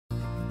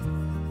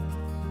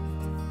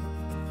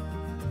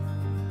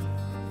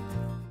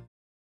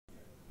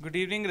Good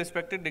evening,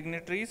 respected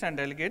dignitaries and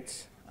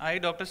delegates. I,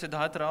 Dr.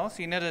 Siddharth Rao,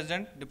 Senior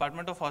Resident,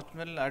 Department of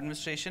Hospital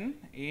Administration,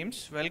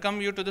 AIMS,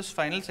 welcome you to this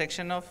final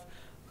section of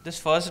this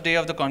first day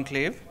of the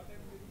conclave.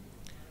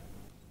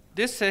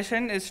 This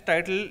session is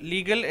titled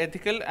Legal,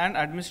 Ethical and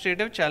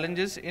Administrative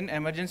Challenges in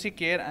Emergency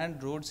Care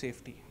and Road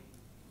Safety.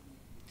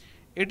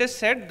 It is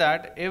said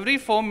that every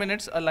 4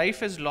 minutes a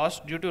life is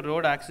lost due to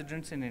road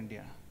accidents in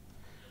India.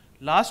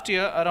 Last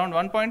year, around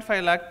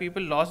 1.5 lakh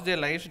people lost their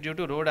lives due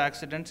to road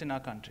accidents in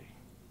our country.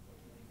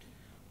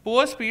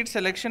 Poor speed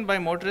selection by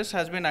motorists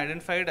has been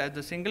identified as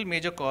the single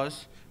major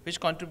cause which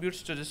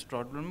contributes to this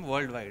problem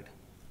worldwide.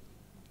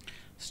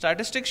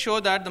 Statistics show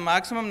that the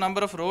maximum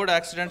number of road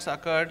accidents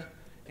occurred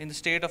in the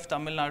state of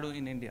Tamil Nadu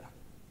in India.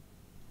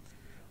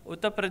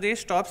 Uttar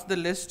Pradesh tops the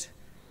list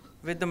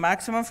with the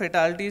maximum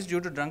fatalities due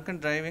to drunken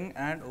driving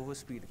and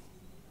overspeeding.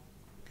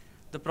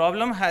 The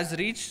problem has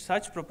reached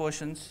such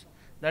proportions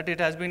that it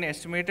has been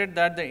estimated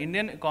that the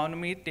Indian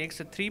economy takes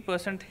a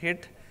 3%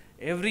 hit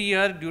every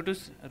year due to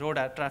road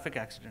traffic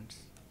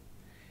accidents.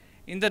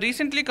 In the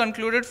recently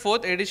concluded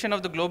 4th edition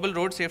of the Global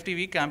Road Safety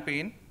Week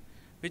campaign,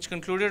 which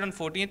concluded on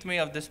 14th May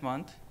of this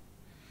month,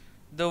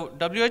 the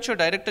WHO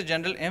Director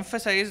General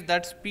emphasized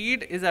that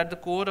speed is at the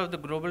core of the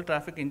global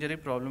traffic injury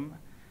problem,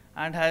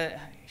 and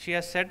she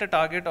has set a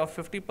target of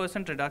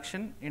 50%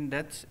 reduction in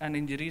deaths and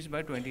injuries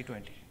by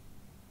 2020.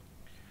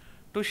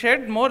 To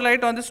shed more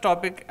light on this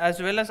topic as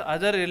well as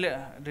other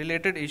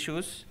related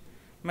issues,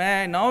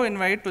 may I now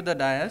invite to the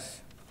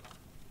dais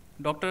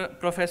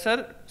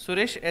Professor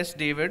Suresh S.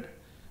 David,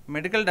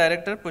 Medical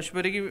Director,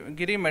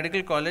 Pushpagiri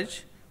Medical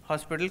College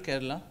Hospital,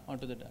 Kerala,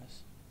 onto the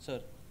dais.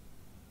 Sir.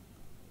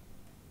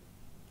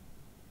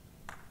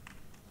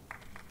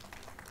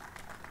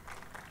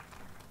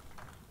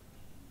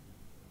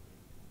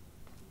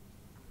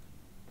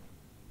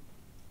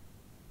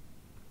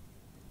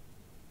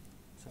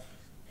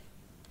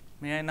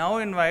 May I now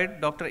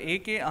invite Dr.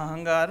 A.K.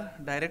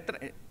 Ahangar,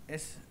 Director,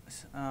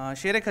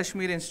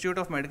 Sher-e-Kashmir Institute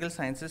of Medical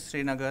Sciences,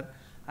 Srinagar,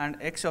 and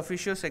ex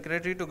officio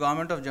Secretary to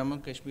Government of Jammu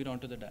and Kashmir,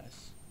 onto the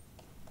dais.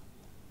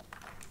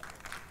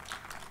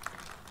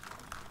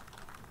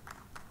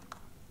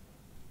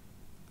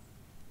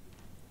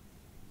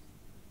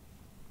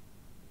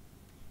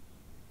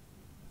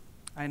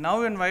 I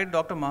now invite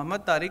Dr.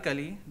 Muhammad Tariq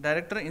Ali,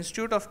 Director,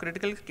 Institute of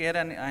Critical Care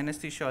and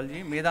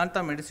Anesthesiology,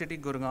 Medanta Medicity,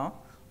 Gurgaon,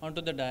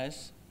 onto the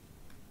dais.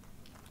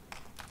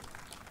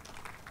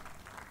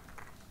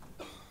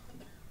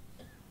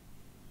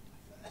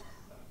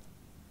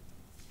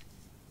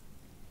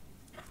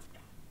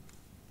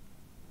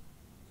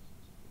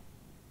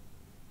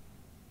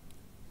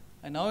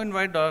 I now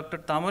invite Dr.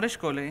 Tamoresh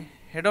Kole,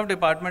 Head of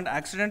Department,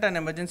 Accident and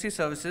Emergency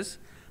Services,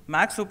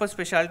 Max Super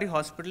Specialty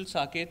Hospital,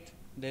 Saket,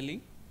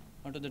 Delhi,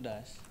 onto the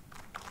dais.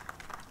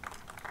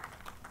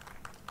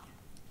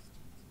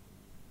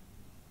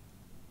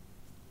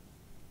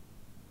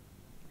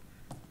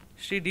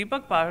 Shri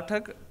Deepak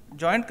Pathak,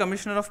 Joint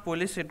Commissioner of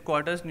Police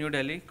Headquarters, New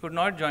Delhi, could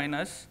not join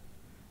us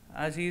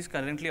as he is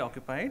currently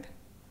occupied.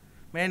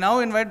 May I now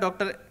invite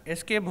Dr.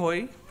 S.K.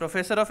 Bhoi,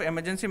 Professor of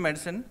Emergency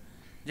Medicine,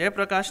 Jai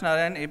Prakash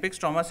Narayan Apex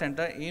Trauma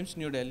Center, AIMS,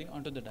 New Delhi,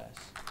 onto the dais.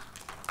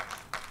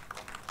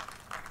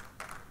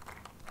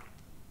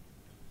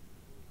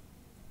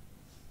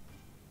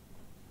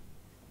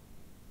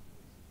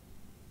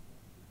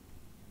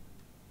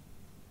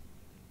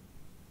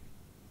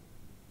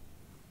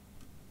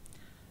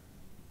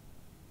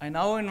 I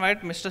now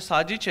invite Mr.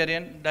 Saji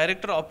Cherian,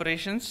 Director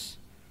Operations,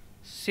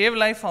 Save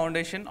Life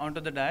Foundation, onto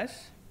the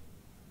dais.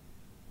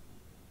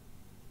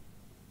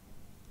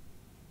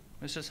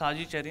 Mr.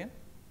 Saji Cherian.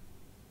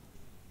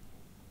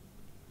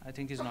 I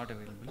think he's not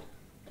available.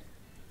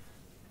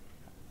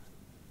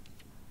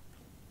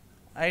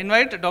 I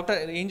invite Dr.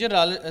 Angel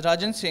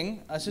Rajan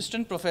Singh,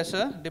 Assistant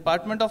Professor,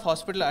 Department of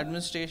Hospital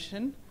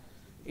Administration,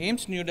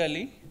 AIMS, New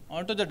Delhi,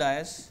 onto the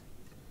dais.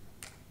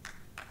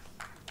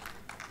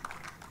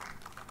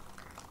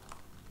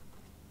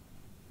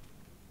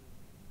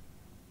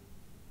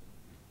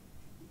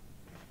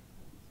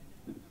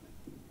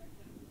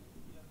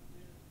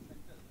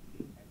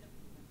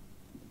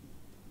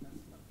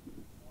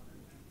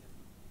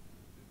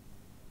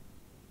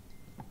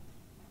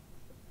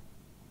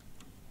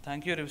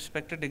 Thank you,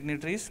 respected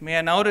dignitaries. May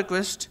I now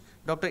request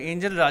Dr.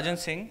 Angel Rajan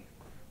Singh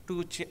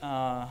to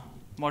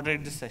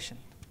moderate this session.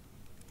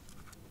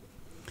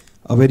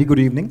 A very good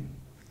evening.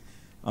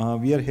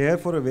 We are here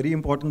for a very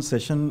important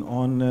session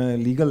on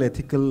legal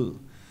ethical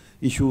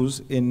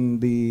issues in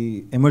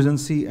the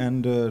emergency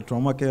and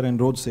trauma care and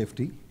road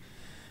safety.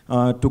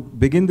 To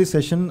begin the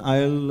session,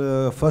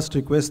 I'll first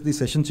request the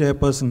session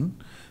chairperson,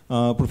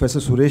 Professor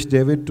Suresh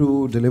David,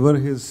 to deliver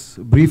his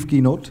brief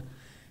keynote.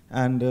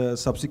 And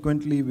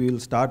subsequently, we'll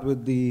start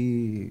with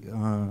the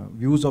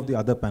views of the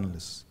other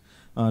panelists.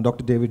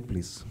 Dr. David,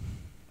 please.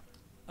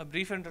 A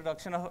brief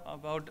introduction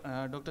about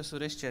Dr.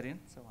 Suresh Cherian.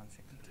 So 1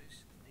 second.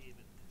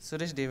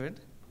 Suresh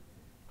David.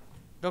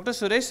 Dr.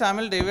 Suresh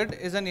Samuel David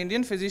is an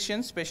Indian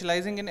physician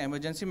specializing in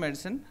emergency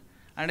medicine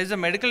and is the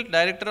medical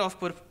director of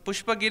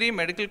Pushpagiri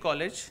Medical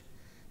College,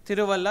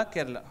 Tiruvalla,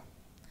 Kerala.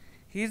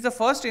 He is the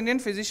first Indian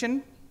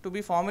physician to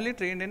be formally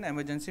trained in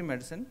emergency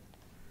medicine.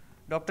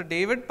 Dr.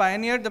 David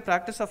pioneered the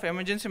practice of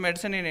emergency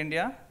medicine in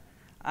India,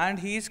 and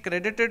he is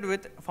credited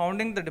with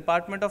founding the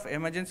Department of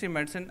Emergency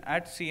Medicine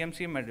at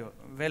CMC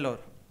Vellore.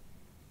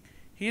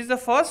 He is the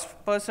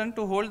first person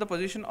to hold the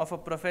position of a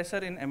professor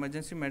in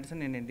emergency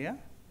medicine in India.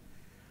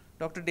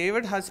 Dr.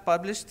 David has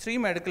published 3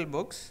 medical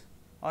books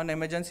on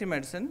emergency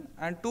medicine,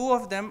 and 2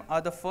 of them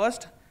are the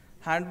first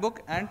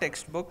handbook and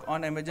textbook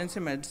on emergency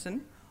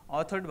medicine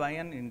authored by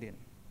an Indian.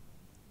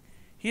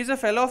 He is a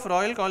fellow of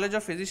Royal College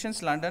of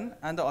Physicians, London,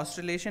 and the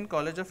Australasian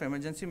College of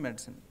Emergency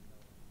Medicine.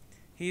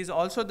 He is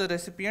also the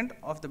recipient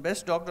of the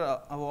Best Doctor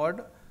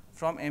Award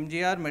from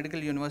MGR Medical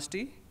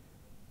University,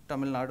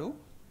 Tamil Nadu,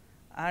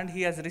 and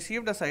he has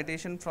received a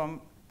citation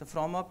from the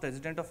former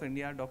President of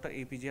India, Dr.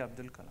 APJ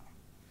Abdul Kalam.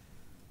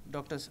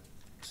 Dr.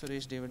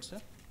 Suresh David, sir.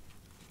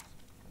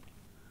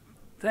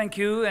 Thank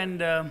you, and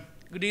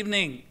good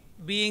evening.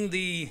 Being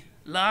the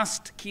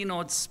last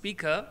keynote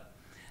speaker,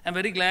 I'm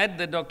very glad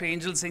that Dr.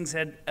 Angel Singh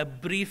said a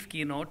brief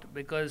keynote,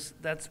 because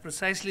that's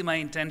precisely my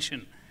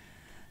intention.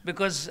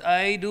 Because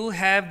I do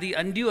have the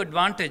undue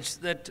advantage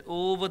that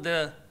over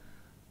the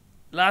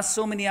last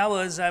so many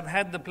hours, I've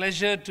had the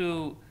pleasure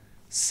to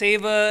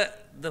savor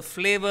the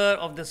flavor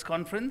of this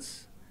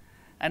conference.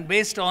 And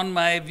based on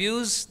my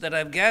views that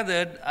I've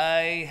gathered,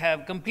 I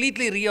have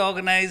completely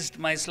reorganized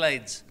my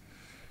slides.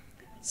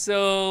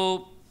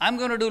 So I'm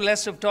going to do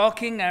less of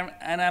talking,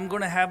 and I'm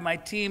going to have my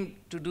team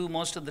to do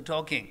most of the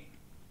talking.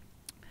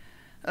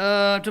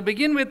 To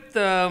begin with,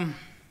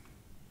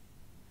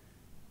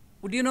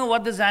 would you know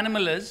what this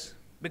animal is?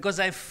 Because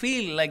I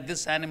feel like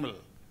this animal.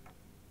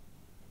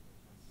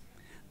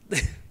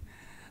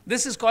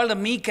 This is called a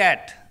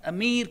meerkat,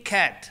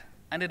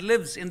 and it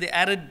lives in the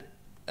arid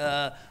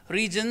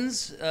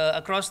regions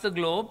across the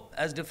globe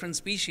as different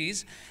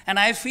species. And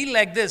I feel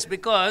like this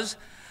because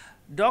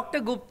Dr.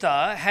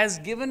 Gupta has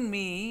given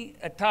me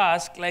a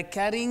task like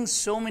carrying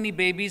so many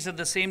babies at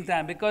the same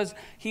time, because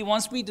he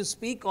wants me to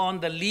speak on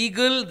the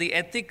legal, the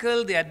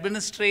ethical, the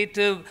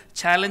administrative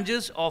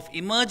challenges of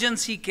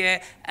emergency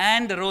care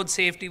and road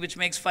safety, which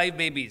makes 5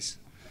 babies.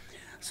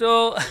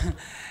 So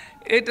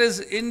it is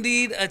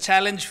indeed a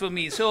challenge for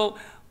me. So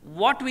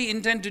what we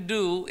intend to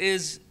do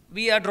is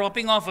we are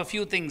dropping off a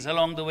few things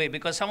along the way,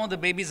 because some of the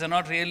babies are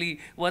not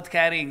really worth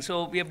carrying.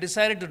 So we have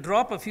decided to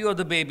drop a few of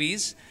the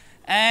babies.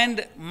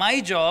 And my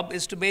job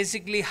is to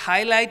basically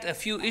highlight a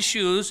few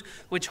issues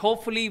which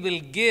hopefully will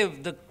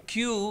give the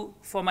cue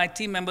for my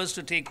team members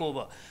to take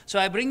over. So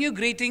I bring you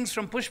greetings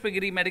from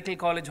Pushpagiri Medical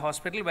College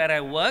Hospital, where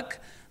I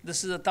work.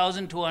 This is a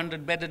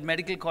 1,200 bedded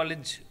medical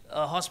college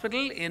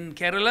hospital in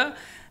Kerala.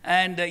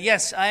 And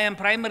yes, I am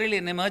primarily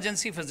an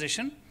emergency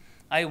physician.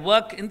 I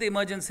work in the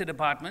emergency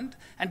department.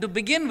 And to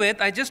begin with,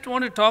 I just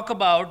want to talk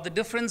about the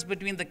difference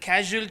between the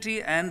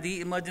casualty and the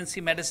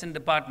emergency medicine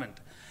department.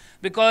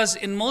 Because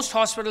in most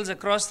hospitals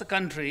across the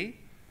country,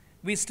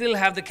 we still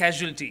have the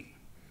casualty.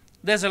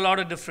 There's a lot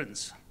of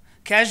difference.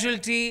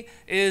 Casualty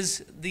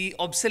is the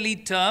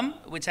obsolete term,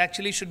 which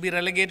actually should be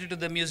relegated to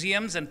the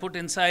museums and put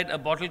inside a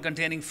bottle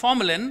containing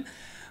formalin,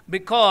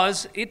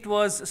 because it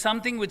was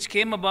something which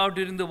came about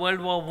during the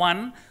World War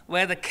I,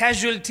 where the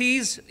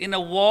casualties in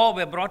a war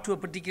were brought to a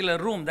particular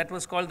room. That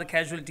was called the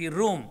casualty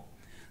room.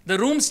 The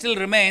room still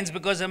remains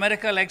because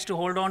America likes to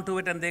hold on to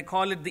it, and they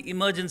call it the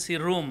emergency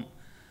room.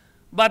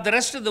 But the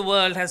rest of the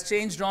world has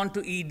changed on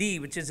to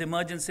ED, which is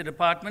emergency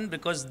department,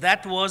 because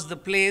that was the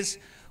place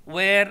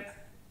where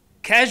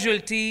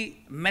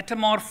casualty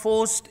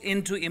metamorphosed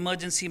into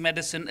emergency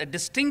medicine, a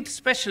distinct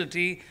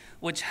specialty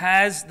which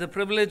has the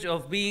privilege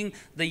of being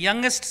the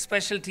youngest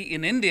specialty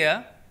in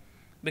India,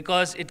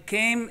 because it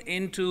came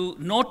into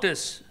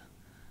notice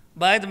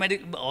by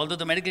although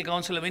the Medical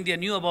Council of India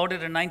knew about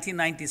it in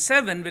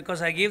 1997,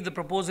 because I gave the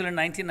proposal in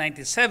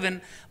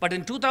 1997, but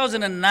in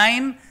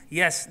 2009,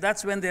 yes,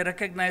 that's when they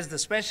recognized the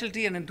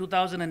specialty, and in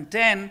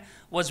 2010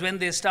 was when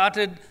they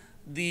started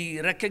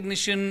the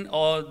recognition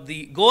or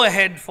the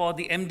go-ahead for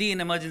the MD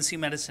in emergency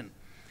medicine.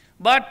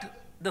 But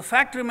the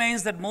fact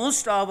remains that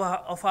most of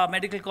our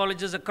medical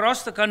colleges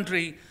across the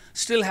country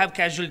still have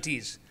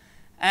casualties.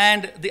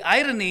 And the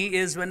irony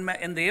is when the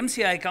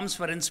MCI comes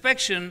for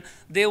inspection,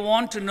 they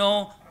want to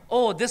know,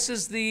 oh, this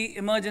is the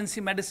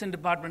emergency medicine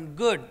department.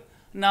 Good.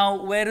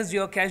 Now, where is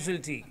your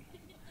casualty?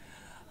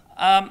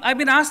 I've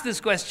been asked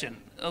this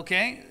question,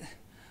 okay?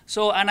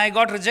 So, and I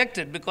got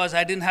rejected because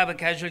I didn't have a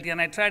casualty,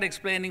 and I tried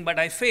explaining, but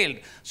I failed.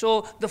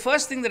 So the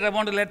first thing that I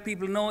want to let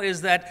people know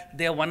is that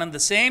they're one and the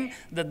same,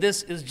 that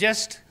this is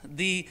just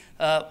the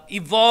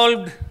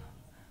evolved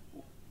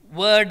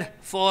word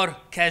for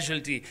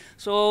casualty.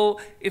 So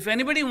if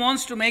anybody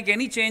wants to make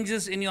any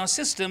changes in your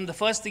system, the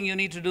first thing you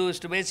need to do is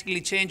to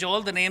basically change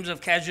all the names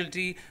of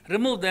casualty,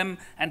 remove them,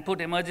 and put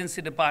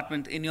emergency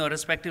department in your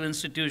respective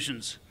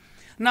institutions.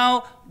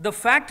 Now, the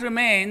fact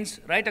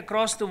remains, right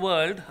across the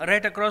world,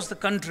 right across the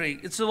country,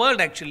 it's the world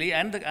actually,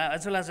 and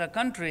as well as our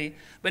country,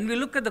 when we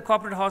look at the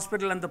corporate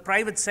hospital and the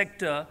private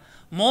sector,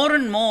 more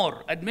and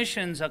more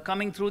admissions are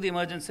coming through the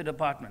emergency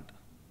department.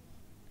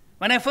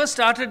 When I first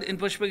started in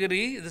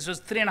Pushpagiri, this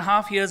was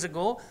 3.5 years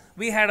ago,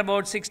 we had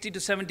about 60 to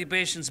 70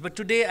 patients. But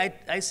today,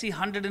 I see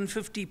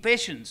 150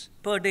 patients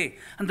per day.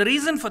 And the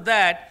reason for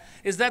that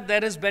is that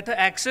there is better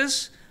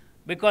access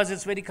because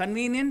it's very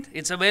convenient,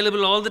 it's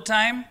available all the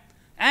time,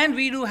 and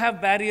we do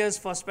have barriers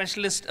for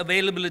specialist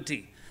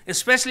availability,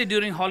 especially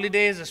during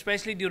holidays,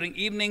 especially during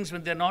evenings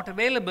when they're not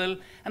available.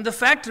 And the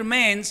fact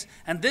remains,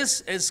 and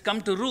this has come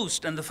to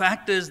roost, and the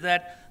fact is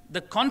that the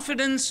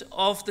confidence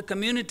of the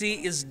community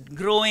is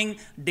growing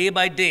day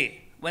by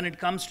day when it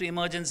comes to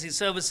emergency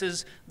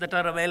services that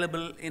are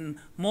available in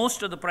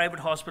most of the private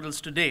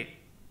hospitals today.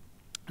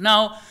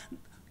 Now,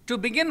 to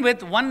begin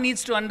with, one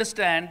needs to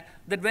understand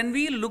that when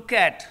we look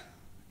at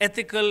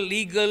ethical,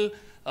 legal,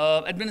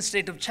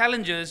 administrative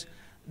challenges,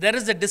 there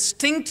is a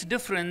distinct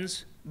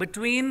difference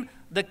between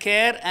the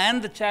care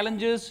and the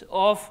challenges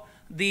of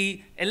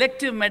the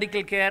elective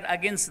medical care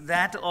against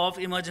that of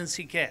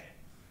emergency care.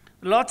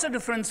 Lots of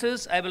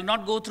differences. I will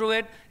not go through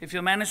it. If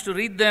you manage to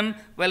read them,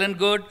 well and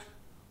good.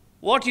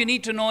 What you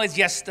need to know is,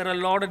 yes, there are a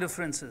lot of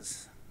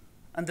differences.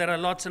 And there are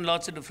lots and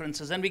lots of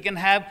differences. And we can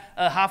have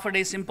a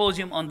half-a-day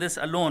symposium on this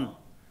alone.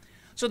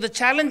 So the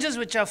challenges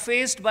which are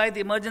faced by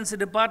the emergency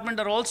department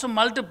are also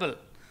multiple.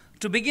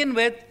 To begin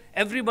with,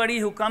 everybody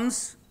who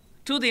comes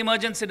to the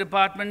emergency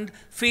department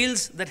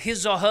feels that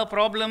his or her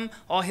problem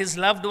or his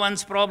loved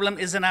one's problem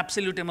is an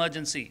absolute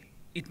emergency.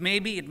 It may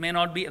be, it may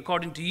not be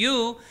according to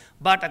you,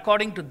 but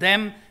according to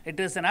them, it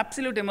is an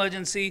absolute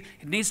emergency.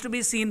 It needs to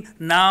be seen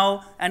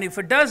now, and if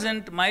it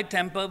doesn't, my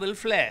temper will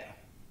flare.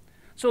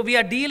 So we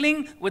are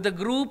dealing with a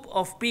group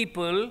of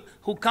people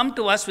who come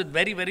to us with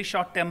very, very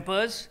short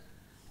tempers,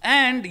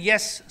 and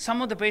yes,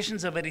 some of the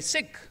patients are very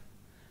sick,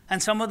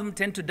 and some of them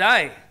tend to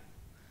die.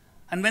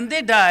 And when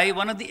they die,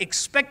 one of the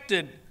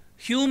expected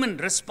human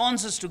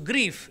responses to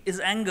grief is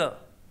anger.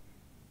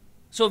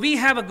 So we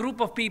have a group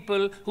of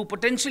people who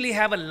potentially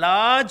have a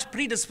large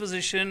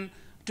predisposition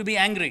to be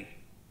angry.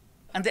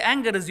 And the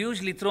anger is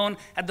usually thrown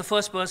at the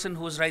first person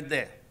who is right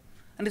there.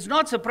 And it's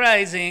not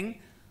surprising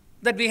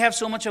that we have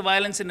so much of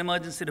violence in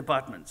emergency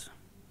departments.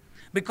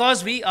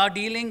 Because we are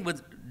dealing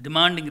with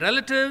demanding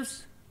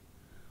relatives,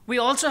 we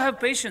also have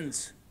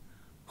patients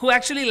who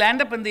actually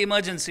land up in the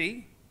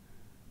emergency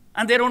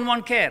and they don't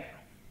want care.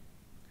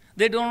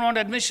 They don't want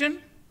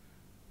admission,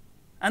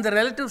 and the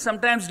relatives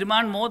sometimes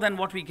demand more than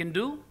what we can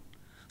do.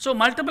 So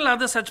multiple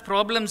other such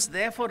problems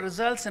therefore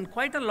results in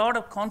quite a lot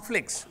of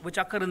conflicts which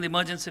occur in the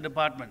emergency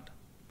department.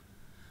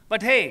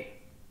 But hey,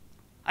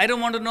 I don't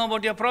want to know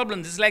about your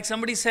problems. It's like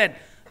somebody said,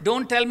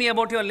 don't tell me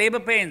about your labor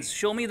pains,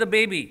 show me the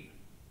baby.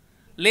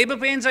 Labor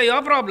pains are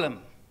your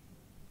problem.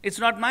 It's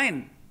not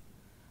mine.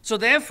 So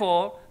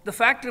therefore, the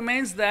fact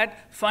remains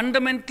that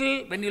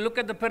fundamental, when you look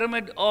at the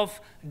pyramid of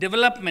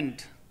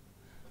development,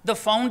 the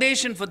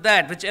foundation for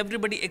that, which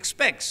everybody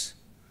expects,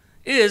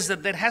 is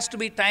that there has to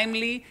be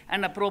timely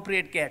and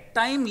appropriate care.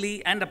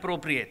 Timely and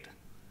appropriate.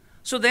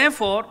 So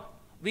therefore,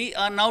 we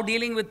are now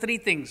dealing with three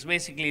things,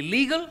 basically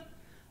legal,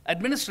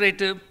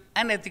 administrative,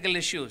 and ethical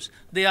issues.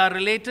 They are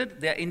related,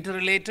 they are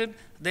interrelated,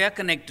 they are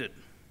connected.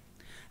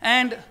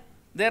 And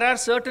there are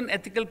certain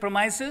ethical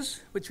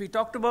premises which we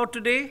talked about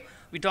today.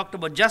 We talked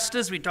about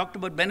justice, we talked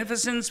about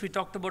beneficence, we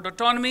talked about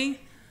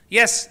autonomy.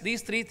 Yes,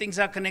 these three things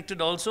are connected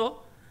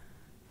also.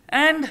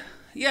 And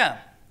yeah,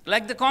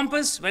 like the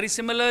compass, very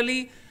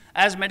similarly,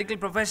 as medical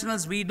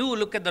professionals, we do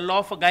look at the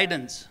law for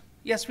guidance.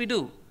 Yes, we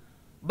do.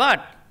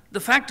 But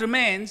the fact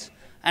remains,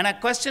 and a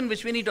question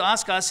which we need to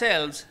ask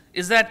ourselves,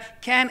 is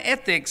that can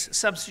ethics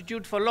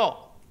substitute for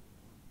law?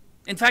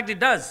 In fact, it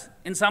does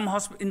in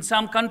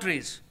some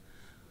countries.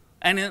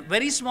 And in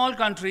very small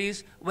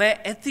countries where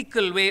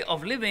ethical way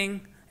of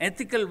living,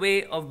 ethical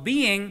way of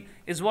being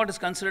is what is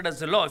considered as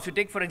the law. If you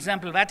take, for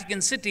example,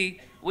 Vatican City,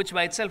 which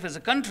by itself is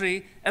a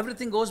country,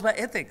 everything goes by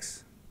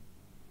ethics.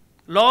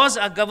 Laws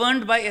are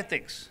governed by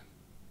ethics.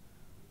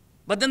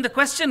 But then the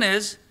question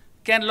is,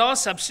 can law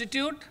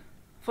substitute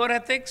for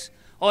ethics?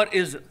 Or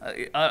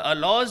are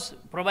laws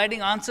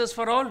providing answers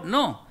for all?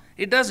 No,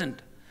 it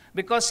doesn't.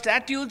 Because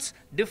statutes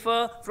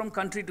differ from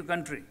country to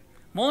country.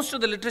 Most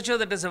of the literature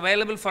that is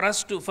available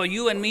for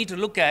you and me to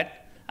look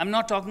at, I'm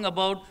not talking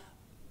about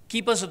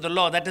keepers of the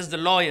law, that is the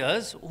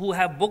lawyers who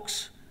have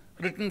books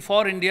written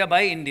for India,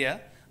 by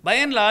India. By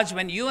and large,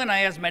 when you and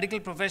I as medical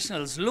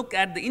professionals look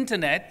at the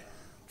internet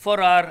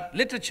for our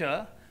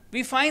literature,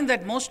 we find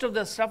that most of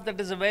the stuff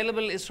that is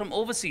available is from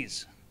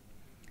overseas.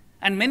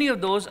 And many of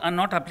those are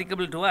not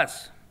applicable to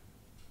us.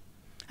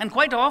 And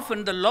quite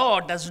often, the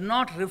law does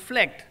not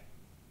reflect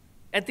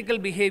ethical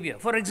behavior.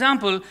 For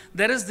example,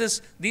 there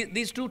is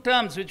these two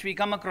terms which we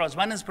come across.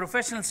 One is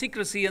professional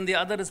secrecy and the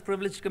other is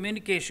privileged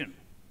communication.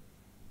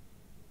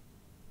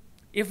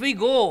 If we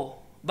go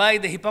by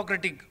the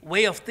Hippocratic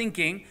way of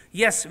thinking,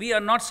 yes, we are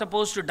not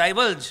supposed to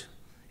divulge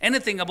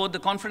anything about the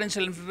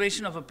confidential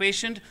information of a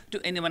patient to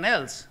anyone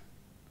else.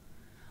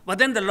 But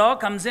then the law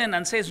comes in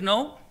and says,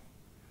 no,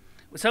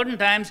 certain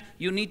times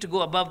you need to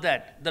go above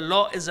that. The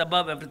law is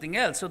above everything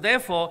else. So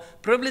therefore,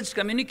 privileged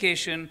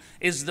communication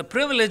is the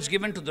privilege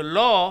given to the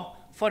law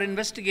for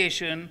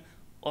investigation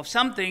of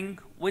something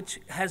which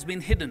has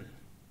been hidden.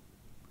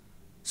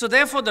 So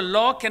therefore, the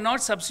law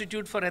cannot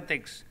substitute for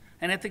ethics,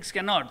 and ethics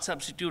cannot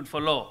substitute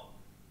for law.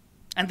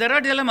 And there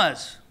are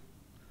dilemmas.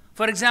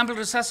 For example,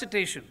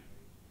 resuscitation.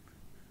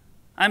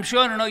 I'm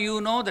sure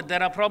you know that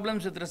there are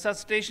problems with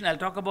resuscitation. I'll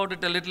talk about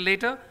it a little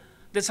later.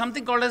 There's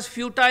something called as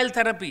futile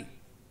therapy.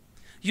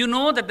 You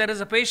know that there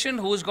is a patient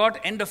who's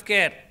got end of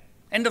care,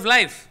 end of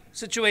life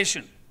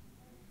situation.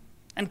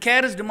 And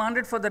care is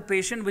demanded for that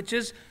patient, which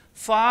is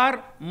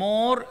far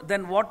more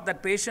than what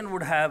that patient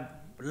would have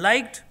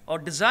liked or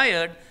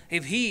desired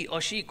if he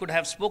or she could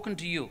have spoken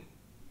to you.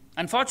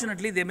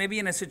 Unfortunately, they may be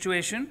in a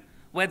situation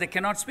where they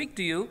cannot speak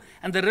to you,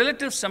 and the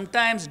relatives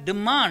sometimes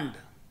demand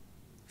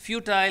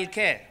futile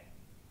care.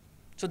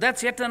 So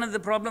that's yet another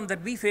problem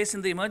that we face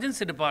in the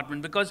emergency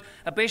department, because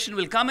a patient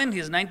will come in,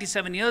 he's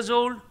 97 years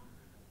old,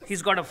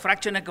 he's got a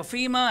fractured neck of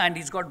femur, and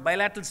he's got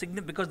bilateral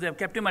significance because they have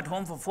kept him at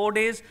home for 4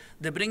 days.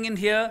 They bring him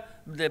here,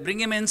 they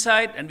bring him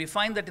inside, and we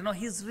find that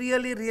he's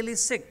really, really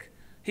sick.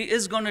 He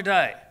is going to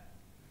die.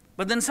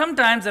 But then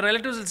sometimes the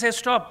relatives will say,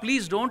 stop,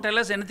 please don't tell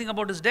us anything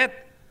about his death,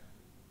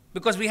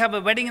 because we have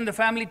a wedding in the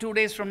family 2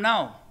 days from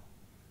now.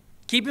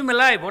 Keep him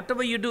alive,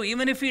 whatever you do.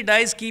 Even if he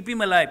dies, keep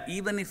him alive.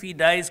 Even if he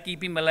dies,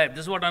 keep him alive.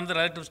 This is what another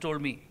relatives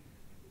told me.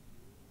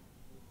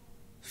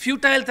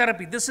 Futile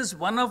therapy. This is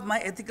one of my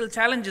ethical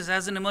challenges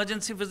as an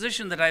emergency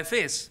physician that I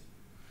face.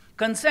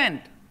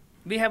 Consent.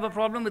 We have a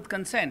problem with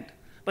consent.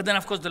 But then,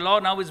 of course, the law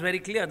now is very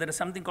clear. There is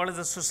something called as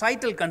a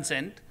societal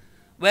consent,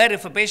 where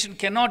if a patient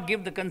cannot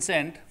give the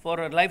consent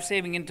for a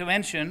life-saving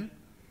intervention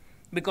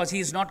because he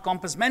is not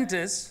compos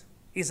mentis,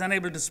 he is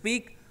unable to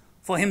speak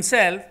for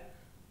himself,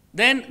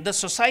 then the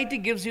society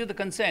gives you the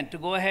consent to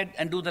go ahead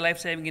and do the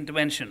life-saving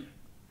intervention.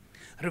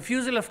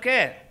 Refusal of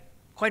care.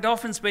 Quite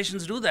often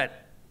patients do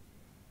that.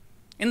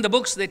 In the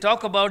books, they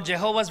talk about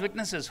Jehovah's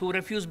Witnesses who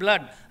refuse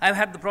blood. I've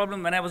had the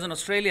problem when I was in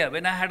Australia,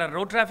 when I had a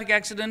road traffic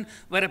accident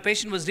where a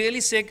patient was really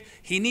sick,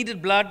 he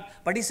needed blood,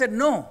 but he said,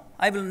 no,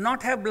 I will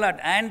not have blood.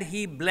 And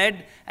he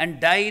bled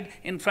and died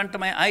in front of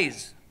my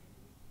eyes.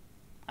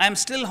 I am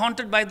still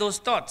haunted by those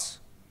thoughts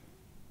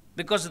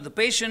because of the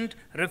patient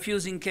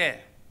refusing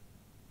care.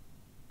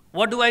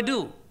 What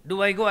do?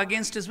 Do I go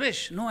against his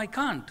wish? No, I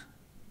can't,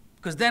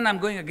 because then I'm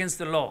going against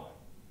the law.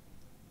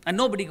 And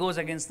nobody goes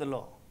against the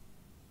law.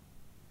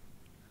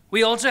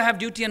 We also have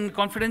duty and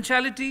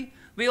confidentiality.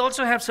 We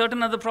also have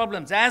certain other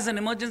problems. As an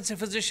emergency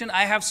physician,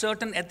 I have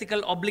certain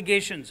ethical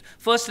obligations.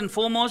 First and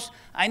foremost,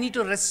 I need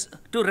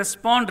to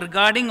respond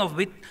regarding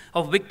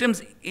of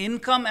victims'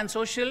 income and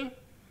social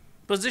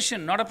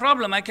position. Not a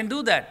problem, I can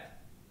do that.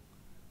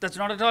 That's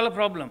not at all a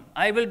problem.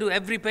 I will do.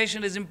 Every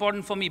patient is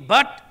important for me.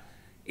 But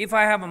if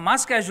I have a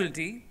mass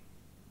casualty,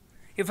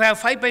 if I have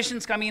 5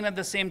 patients coming in at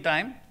the same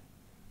time,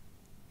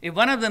 if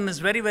one of them is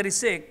very, very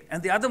sick,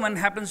 and the other one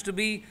happens to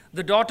be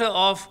the daughter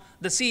of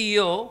the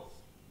CEO,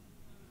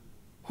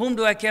 whom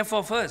do I care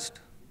for first?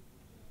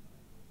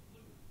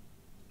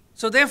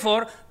 So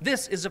therefore,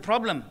 this is a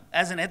problem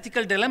as an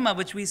ethical dilemma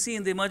which we see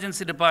in the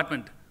emergency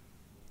department.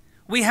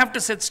 We have to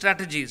set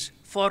strategies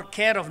for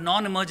care of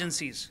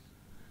non-emergencies.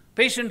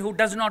 Patient who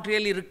does not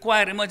really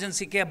require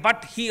emergency care,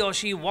 but he or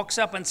she walks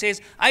up and says,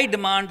 I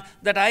demand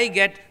that I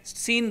get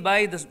seen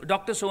by the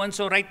doctor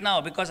so-and-so right now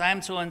because I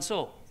am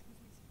so-and-so.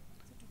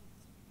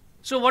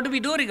 So what do we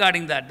do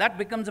regarding that? That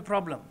becomes a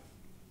problem.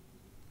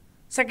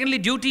 Secondly,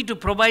 duty to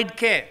provide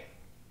care.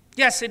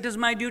 Yes, it is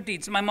my duty,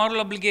 it's my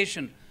moral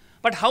obligation.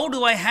 But how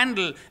do I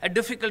handle a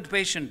difficult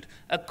patient,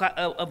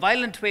 a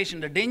violent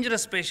patient, a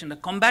dangerous patient, a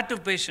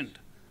combative patient?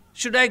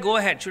 Should I go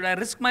ahead? Should I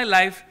risk my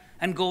life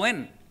and go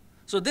in?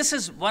 So this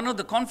is one of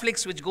the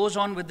conflicts which goes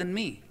on within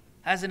me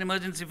as an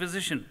emergency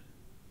physician.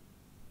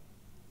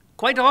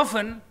 Quite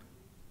often,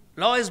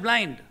 law is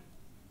blind.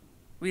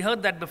 We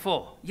heard that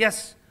before.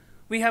 Yes,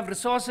 we have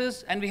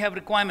resources and we have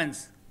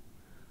requirements.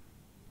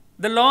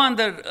 The law and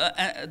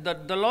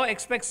the law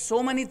expects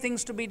so many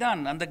things to be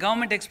done, and the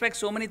government expects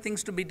so many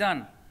things to be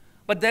done.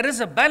 But there is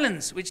a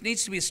balance which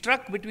needs to be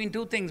struck between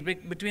two things,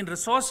 between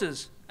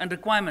resources and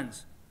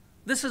requirements.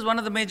 This is one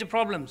of the major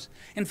problems.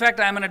 In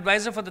fact, I am an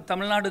advisor for the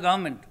Tamil Nadu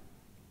government,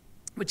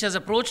 which has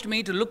approached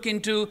me to look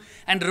into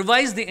and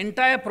revise the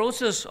entire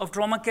process of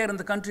trauma care in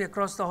the country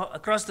across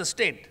the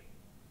state.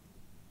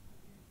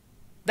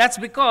 That's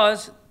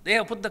because they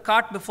have put the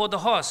cart before the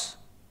horse.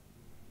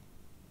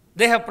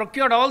 They have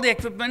procured all the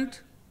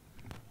equipment,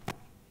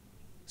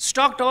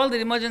 stocked all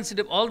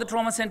the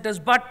trauma centers,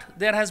 but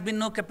there has been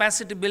no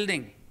capacity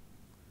building.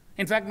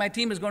 In fact, my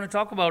team is going to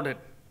talk about it.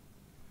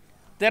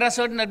 There are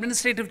certain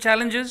administrative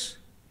challenges.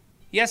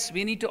 Yes,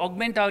 we need to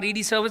augment our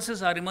ED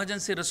services, our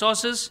emergency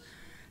resources,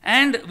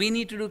 and we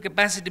need to do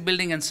capacity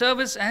building and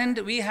service, and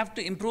we have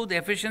to improve the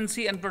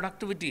efficiency and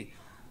productivity.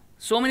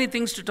 So many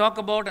things to talk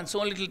about and so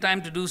little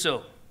time to do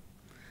so.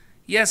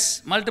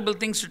 Yes, multiple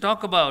things to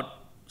talk about.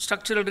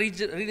 Structural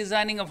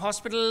redesigning of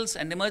hospitals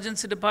and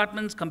emergency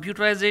departments,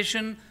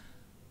 computerization.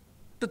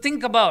 To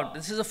think about,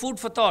 this is a food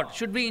for thought.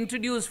 Should we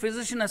introduce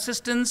physician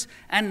assistants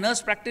and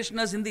nurse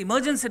practitioners in the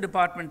emergency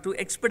department to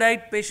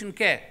expedite patient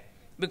care?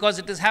 Because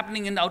it is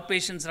happening in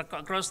outpatients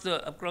across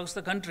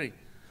the country.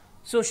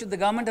 So should the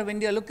government of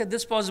India look at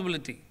this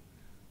possibility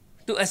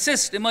to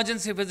assist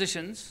emergency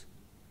physicians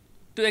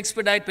to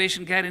expedite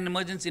patient care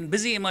in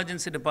busy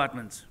emergency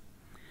departments.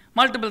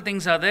 Multiple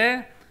things are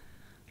there.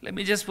 Let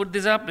me just put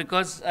this up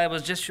because I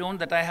was just shown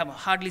that I have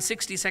hardly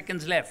 60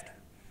 seconds left.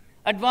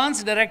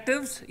 Advanced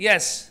directives,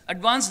 yes.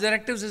 Advanced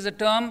directives is a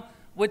term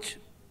which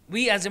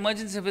we as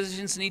emergency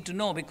physicians need to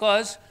know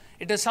because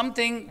it is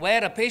something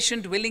where a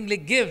patient willingly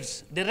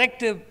gives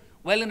directive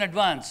well in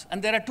advance.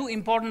 And there are two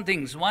important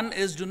things. One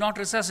is do not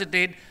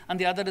resuscitate, and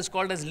the other is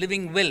called as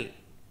living will.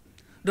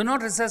 Do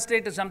not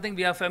resuscitate is something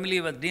we are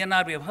familiar with.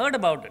 DNR, we have heard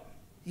about it.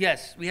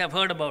 Yes, we have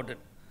heard about it.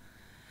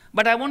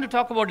 But I want to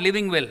talk about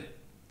living will.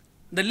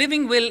 The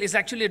living will is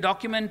actually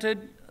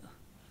documented.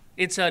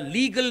 It's a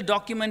legal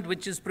document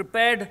which is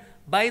prepared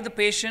by the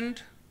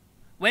patient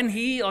when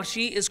he or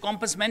she is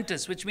compos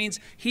mentis, which means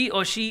he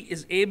or she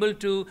is able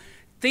to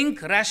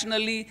think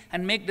rationally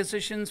and make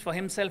decisions for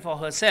himself or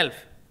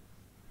herself.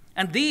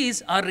 And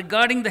these are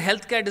regarding the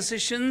healthcare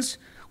decisions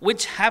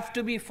which have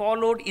to be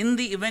followed in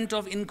the event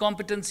of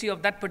incompetency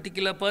of that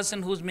particular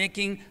person who's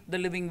making the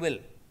living will.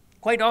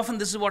 Quite often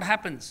this is what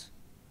happens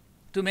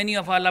to many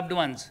of our loved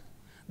ones.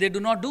 They do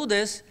not do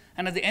this,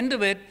 and at the end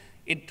of it,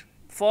 it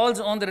falls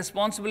on the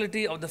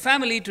responsibility of the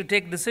family to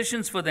take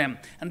decisions for them.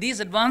 And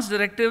these advanced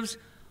directives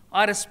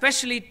are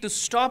especially to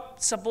stop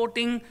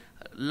supporting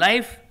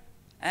life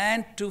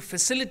and to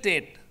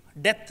facilitate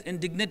death in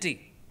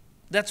dignity.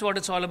 That's what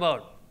it's all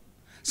about.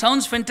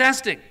 Sounds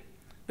fantastic,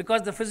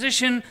 because the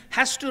physician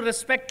has to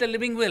respect the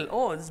living will.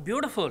 Oh, it's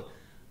beautiful.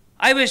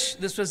 I wish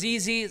this was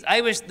easy.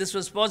 I wish this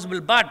was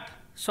possible, but,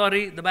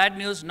 sorry, the bad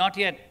news, not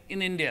yet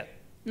in India.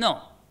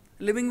 No.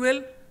 Living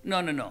will? No,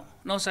 no, no.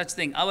 No such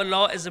thing. Our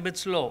law is a bit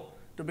slow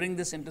to bring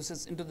this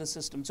into the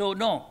system. So,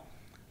 no.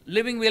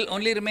 Living will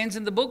only remains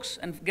in the books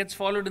and gets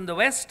followed in the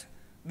West.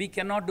 We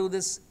cannot do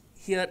this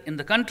here in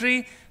the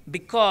country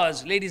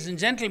because, ladies and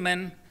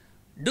gentlemen,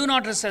 do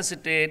not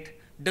resuscitate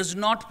does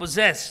not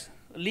possess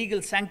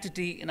legal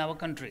sanctity in our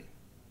country.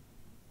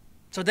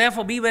 So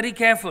therefore, be very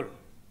careful.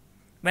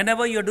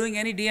 Whenever you're doing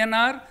any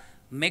DNR,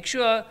 make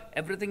sure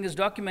everything is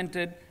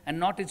documented and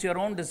not it's your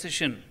own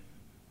decision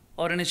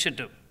or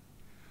initiative.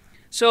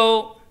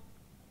 So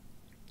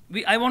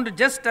I want to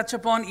just touch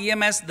upon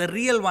EMS, the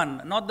real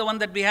one, not the one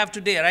that we have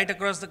today right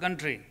across the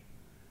country,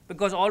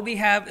 because all we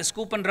have is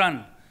scoop and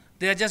run.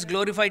 They are just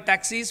glorified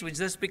taxis which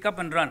just pick up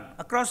and run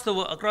across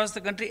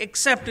the country,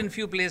 except in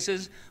few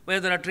places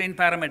where there are trained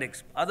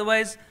paramedics.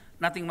 Otherwise,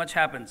 nothing much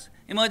happens.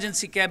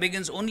 Emergency care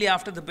begins only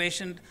after the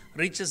patient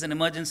reaches an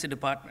emergency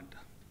department.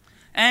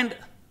 And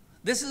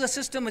this is a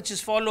system which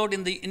is followed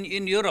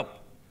in Europe,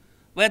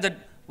 where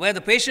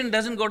the patient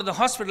doesn't go to the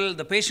hospital,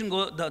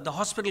 the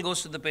hospital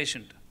goes to the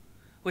patient,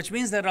 which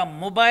means there are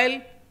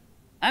mobile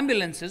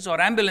ambulances or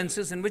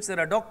ambulances in which there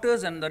are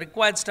doctors and the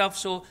required stuff.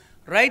 So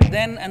right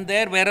then and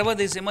there, wherever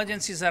these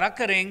emergencies are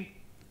occurring,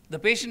 the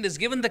patient is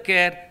given the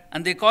care,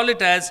 and they call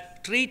it as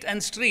treat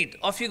and street.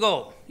 Off you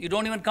go. You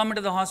don't even come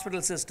into the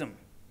hospital system.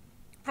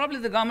 Probably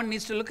the government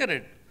needs to look at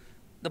it.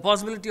 The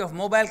possibility of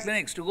mobile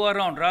clinics to go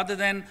around rather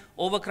than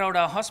overcrowd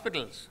our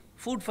hospitals.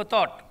 Food for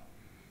thought.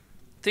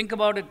 Think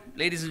about it,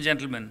 ladies and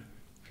gentlemen.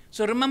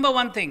 So remember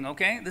one thing,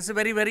 okay? This is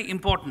very, very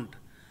important.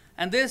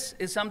 And this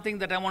is something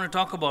that I want to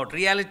talk about,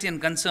 reality and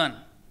concern.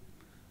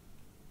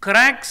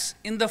 Cracks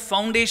in the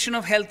foundation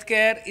of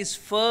healthcare is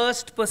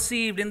first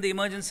perceived in the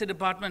emergency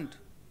department.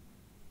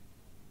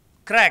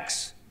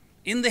 Cracks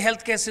in the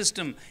healthcare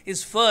system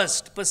is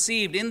first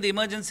perceived in the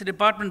emergency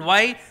department.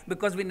 Why?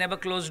 Because we never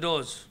close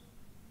doors.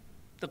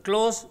 The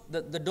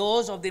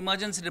doors of the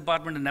emergency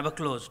department are never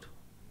closed.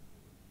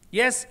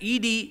 Yes,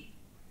 ED,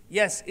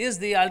 yes, is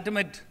the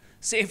ultimate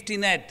safety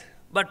net,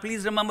 but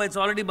please remember it's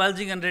already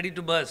bulging and ready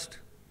to burst.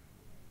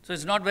 So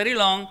it's not very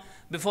long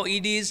before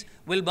EDs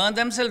will burn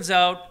themselves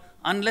out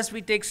unless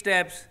we take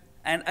steps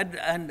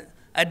and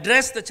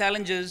address the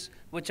challenges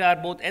which are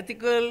both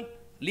ethical,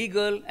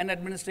 legal, and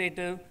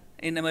administrative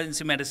in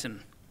emergency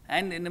medicine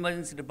and in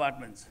emergency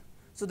departments.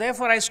 So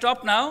therefore, I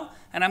stop now,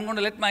 and I'm going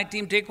to let my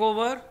team take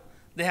over.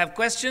 They have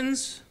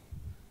questions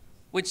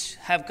which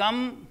have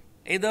come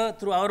either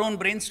through our own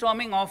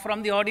brainstorming or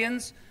from the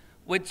audience,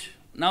 which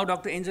now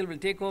Dr. Angel will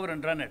take over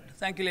and run it.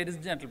 Thank you, ladies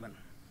and gentlemen.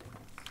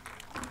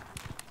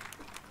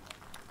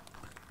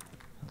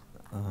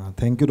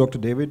 Thank you, Dr.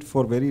 David,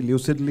 for very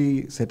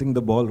lucidly setting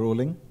the ball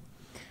rolling.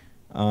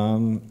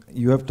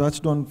 You have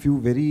touched on few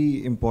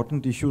very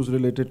important issues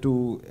related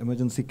to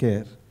emergency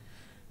care.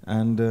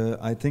 And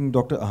I think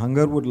Dr.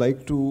 Ahangar would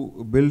like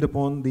to build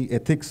upon the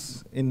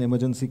ethics in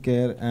emergency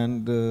care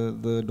and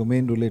the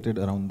domain related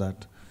around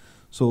that.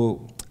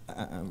 So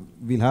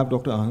we'll have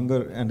Dr.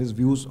 Ahangar and his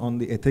views on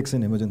the ethics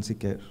in emergency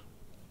care.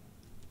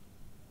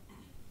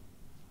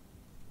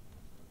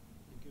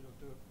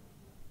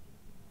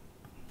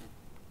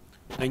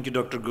 Thank you,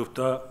 Dr.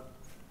 Gupta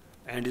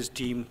and his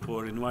team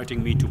for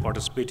inviting me to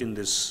participate in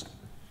this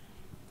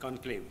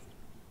conclave.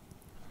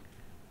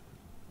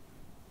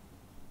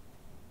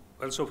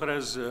 Well, so far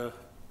as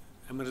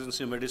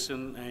emergency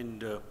medicine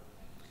and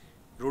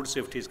road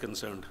safety is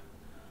concerned,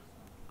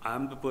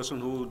 I'm the person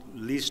who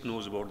least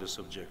knows about this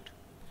subject.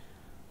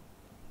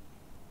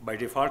 By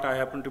default, I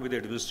happen to be the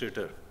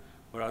administrator,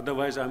 but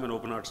otherwise I'm an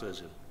open heart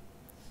surgeon.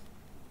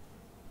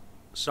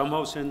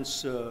 Somehow,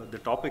 since the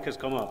topic has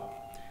come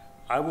up,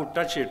 I would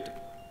touch it.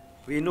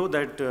 We know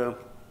that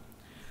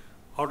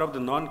out of the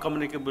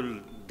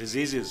non-communicable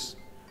diseases,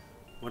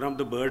 one of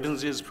the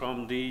burdens is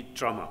from the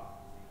trauma,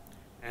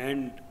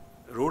 and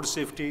road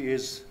safety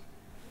is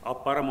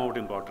of paramount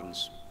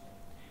importance.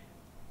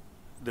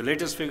 The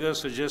latest figures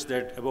suggest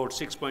that about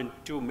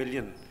 6.2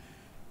 million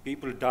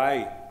people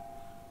die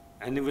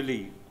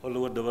annually all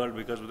over the world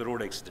because of the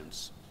road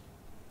accidents.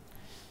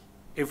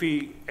 If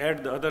we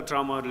add the other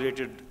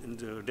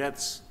trauma-related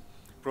deaths,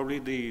 probably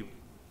the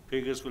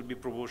figures will be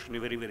proportionally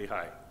very, very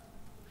high.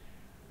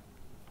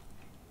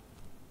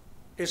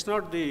 It's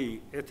not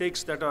the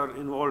ethics that are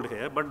involved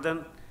here, but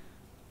then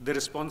the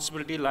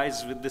responsibility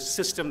lies with the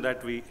system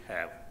that we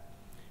have.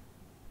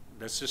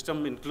 The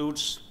system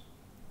includes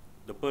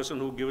the person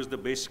who gives the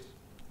basic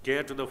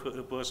care to the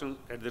person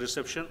at the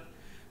reception,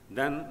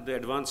 then the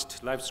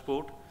advanced life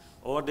support,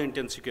 or the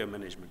intensive care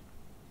management.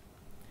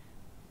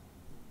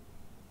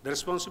 The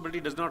responsibility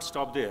does not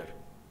stop there.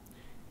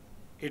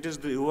 It is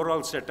the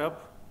overall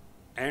setup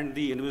and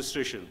the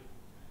administration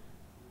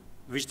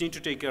which need to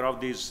take care of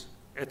these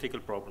ethical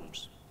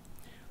problems.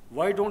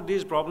 Why don't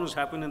these problems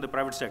happen in the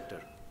private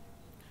sector?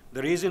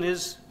 The reason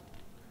is,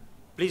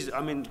 please,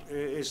 I mean,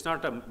 it's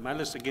not a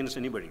malice against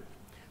anybody.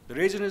 The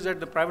reason is that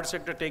the private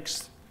sector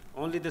takes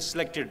only the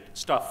selected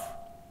stuff,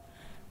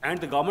 and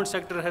the government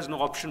sector has no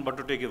option but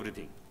to take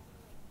everything.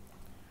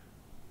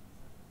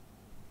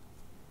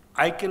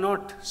 I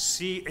cannot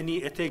see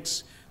any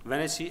ethics when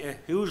I see a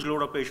huge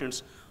load of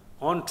patients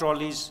on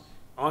trolleys,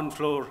 on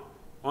floor,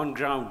 on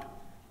ground,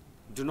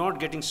 do not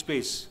getting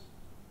space.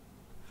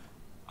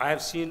 I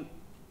have seen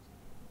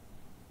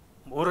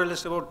more or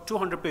less about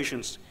 200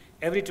 patients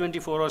every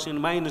 24 hours in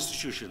my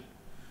institution,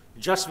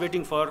 just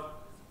waiting for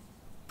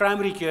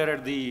primary care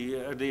at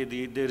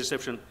the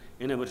reception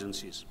in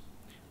emergencies.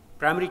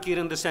 Primary care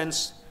in the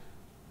sense,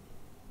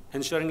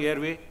 ensuring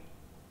airway,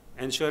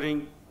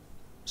 ensuring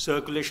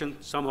circulation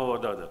somehow or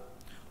the other,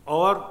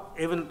 or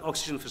even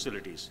oxygen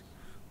facilities,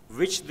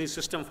 which the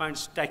system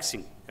finds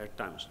taxing at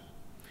times.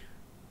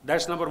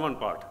 That's number one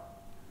part.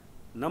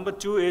 Number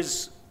two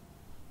is,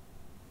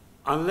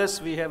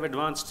 unless we have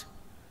advanced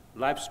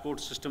life support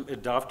system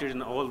adopted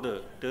in all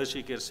the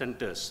tertiary care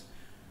centers,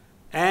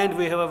 and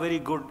we have a very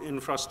good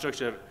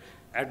infrastructure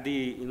at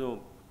the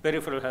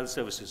peripheral health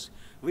services,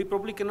 we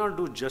probably cannot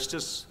do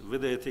justice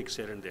with the ethics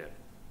here and there.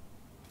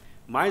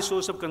 My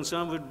source of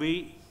concern would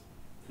be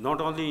not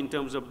only in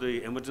terms of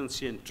the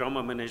emergency and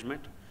trauma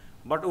management,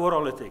 but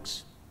overall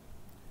ethics.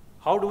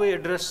 How do we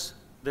address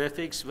the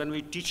ethics when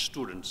we teach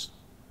students?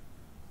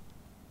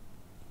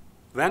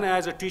 When,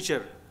 as a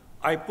teacher,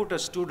 I put a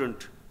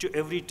student to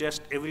every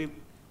test, every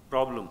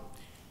problem,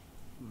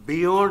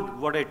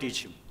 beyond what I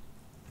teach him,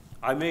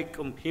 I make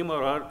him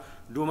or her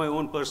do my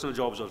own personal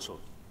jobs also,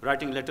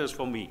 writing letters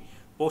for me,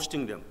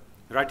 posting them,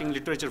 writing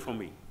literature for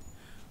me.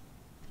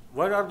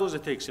 Where are those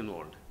ethics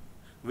involved?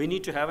 We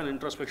need to have an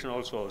introspection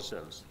also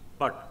ourselves.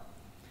 But,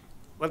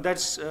 well,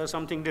 that's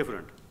something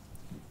different.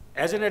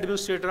 As an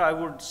administrator, I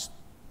would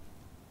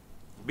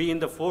be in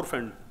the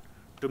forefront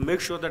to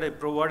make sure that I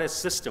provide a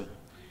system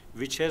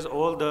which has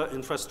all the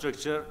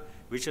infrastructure,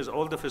 which has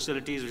all the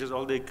facilities, which has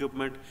all the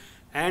equipment,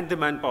 and the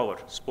manpower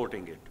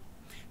supporting it.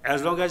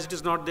 As long as it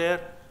is not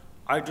there,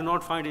 I do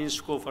not find any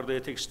scope for the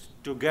ethics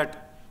to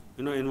get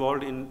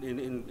involved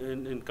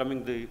in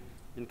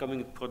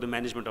coming for the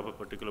management of a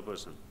particular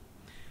person.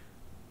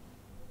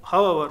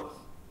 However,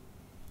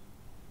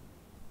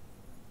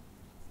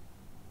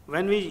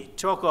 when we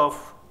talk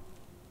of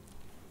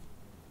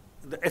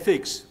the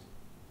ethics,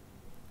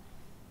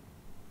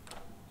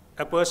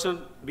 a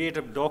person, be it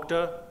a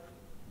doctor,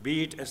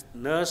 be it a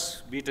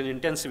nurse, be it an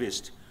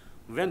intensivist,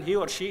 when he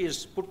or she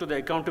is put to the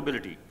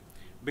accountability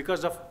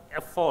because of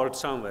a fault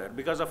somewhere,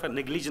 because of a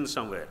negligence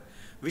somewhere,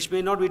 which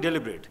may not be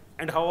deliberate.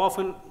 And how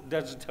often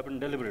does it happen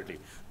deliberately?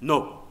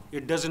 No,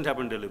 it doesn't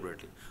happen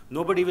deliberately.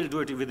 Nobody will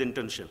do it with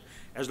intention.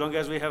 As long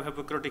as we have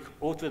Hippocratic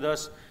oath with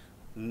us,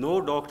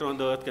 no doctor on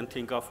the earth can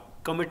think of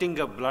committing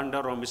a blunder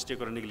or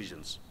mistake or a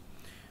negligence.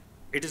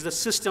 It is the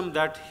system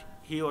that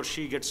he or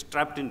she gets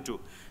trapped into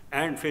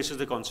and faces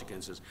the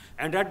consequences.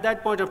 And at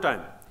that point of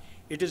time,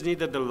 it is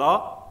neither the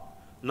law,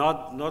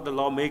 nor the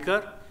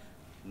lawmaker,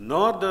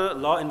 nor the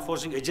law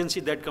enforcing agency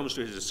that comes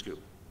to his rescue.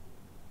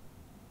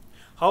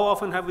 How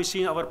often have we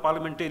seen our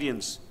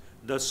parliamentarians,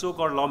 the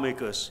so-called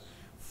lawmakers,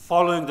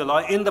 following the law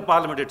in the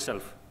parliament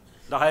itself,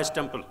 the highest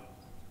temple?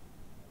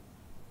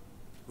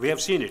 We have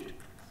seen it.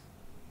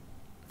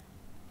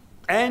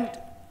 And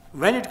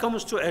when it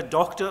comes to a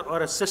doctor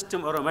or a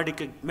system or a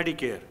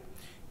Medicare,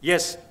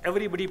 yes,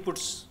 everybody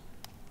puts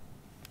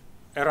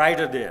a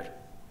rider there.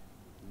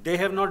 They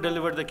have not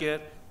delivered the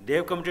care, they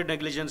have committed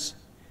negligence,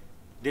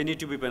 they need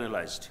to be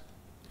penalized.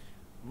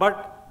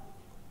 But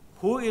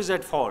who is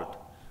at fault?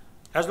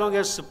 As long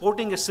as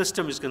supporting a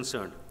system is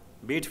concerned,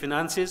 be it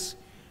finances,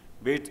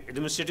 be it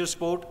administrative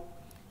support,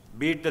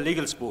 be it the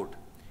legal sport.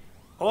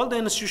 All the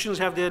institutions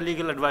have their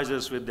legal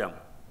advisors with them.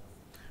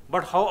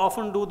 But how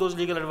often do those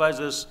legal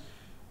advisors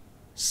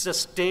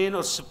sustain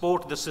or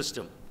support the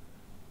system?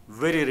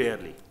 Very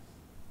rarely.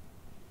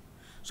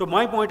 So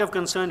my point of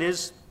concern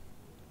is,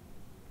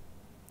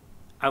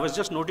 I was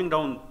just noting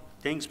down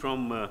things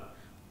from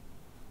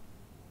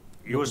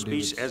your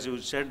speech, as you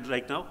said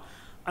right now.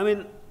 I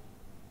mean,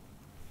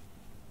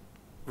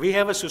 we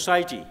have a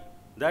society,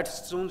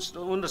 that's its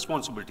own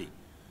responsibility.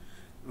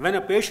 When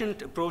a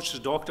patient approaches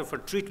doctor for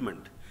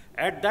treatment,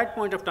 at that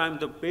point of time,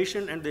 the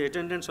patient and the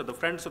attendants or the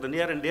friends or the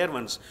near and dear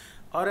ones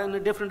are in a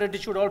different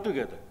attitude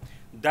altogether.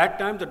 That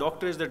time, the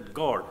doctor is the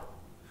God.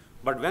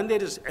 But when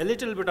there is a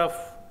little bit of,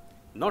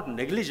 not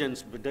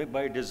negligence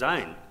by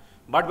design,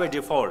 but by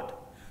default,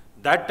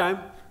 that time,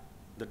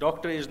 the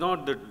doctor is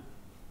not the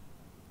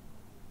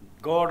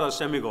God or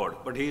semi-God,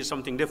 but he is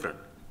something different.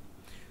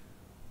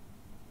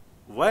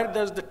 Where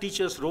does the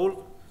teacher's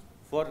role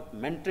for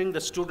mentoring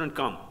the student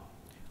come?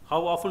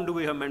 How often do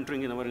we have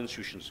mentoring in our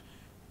institutions?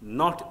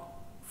 Not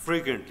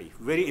frequently,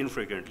 very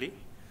infrequently.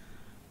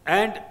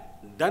 And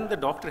then the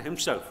doctor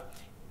himself.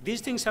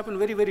 These things happen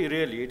very, very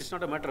rarely. It is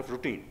not a matter of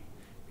routine.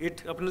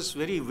 It happens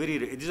very, very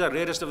rare. These are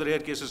rarest of the rare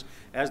cases,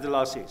 as the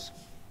law says.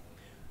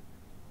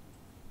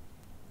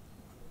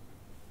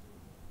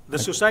 The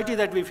society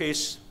that we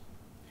face,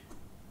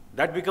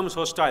 that becomes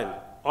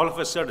hostile all of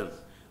a sudden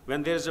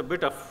when there is a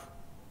bit of,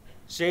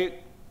 say,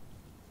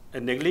 a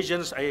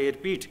negligence, I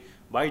repeat,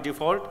 by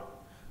default.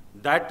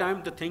 That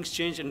time the things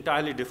change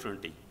entirely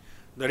differently.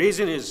 The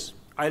reason is,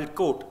 I'll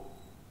quote,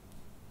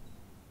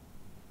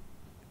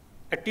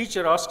 a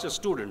teacher asks a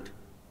student,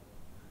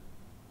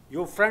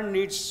 your friend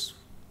needs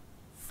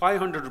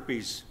 500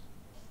 rupees.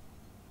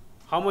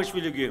 How much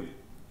will you give him?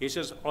 He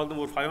says, all the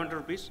more 500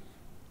 rupees.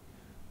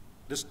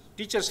 The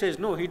teacher says,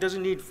 no, he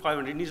doesn't need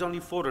 500, he needs only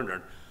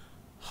 400.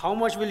 How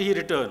much will he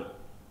return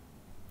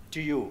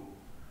to you?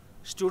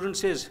 Student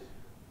says,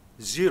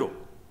 0.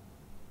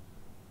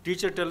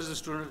 Teacher tells the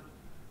student,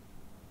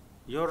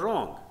 you're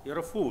wrong, you're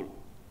a fool.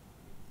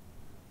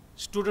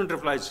 Student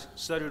replies,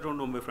 sir, you don't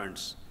know my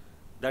friends.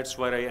 That's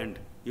where I end.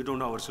 You don't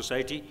know our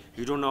society,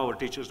 you don't know our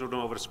teachers, you don't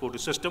know our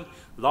sportive system,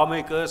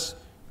 lawmakers,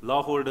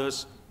 law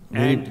holders,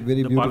 and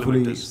very the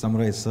beautifully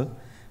summarized, sir.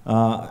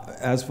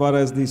 As far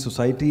as the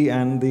society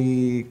and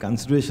the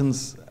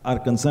considerations are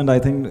concerned, I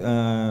think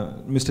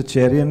Mr.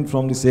 Cherian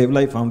from the Save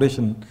Life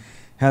Foundation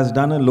has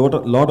done a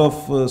lot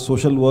of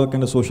social work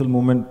and a social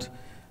movement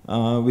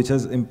which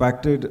has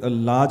impacted a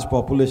large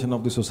population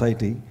of the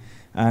society.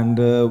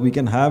 And we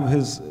can have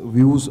his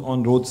views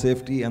on road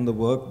safety and the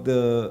work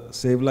the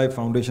Save Life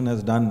Foundation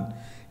has done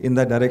in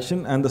that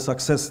direction and the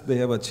success they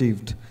have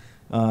achieved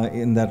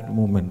in that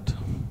movement.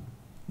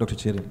 Dr.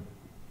 Cherian.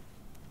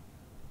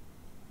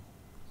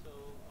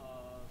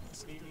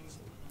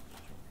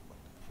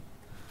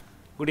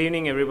 Good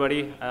evening,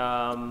 everybody.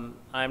 I'm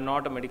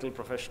not a medical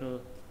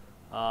professional,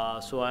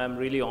 so I'm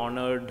really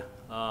honored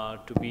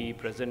to be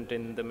present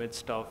in the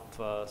midst of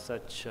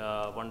such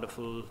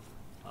wonderful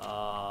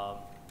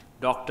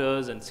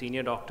doctors and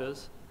senior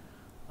doctors.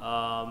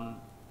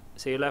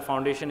 Save Life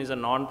Foundation is a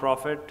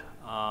non-profit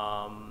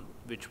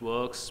which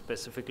works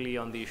specifically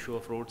on the issue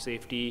of road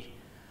safety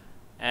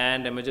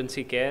and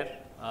emergency care.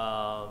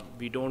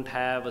 We don't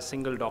have a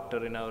single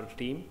doctor in our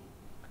team.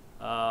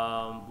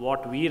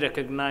 What we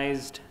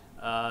recognized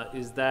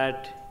is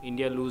that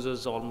India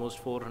loses almost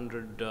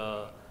 400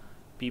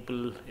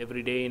 people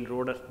every day in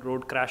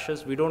road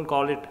crashes. We don't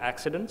call it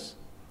accidents,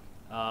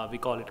 we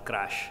call it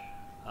crash.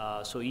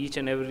 So each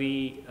and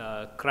every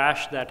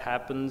crash that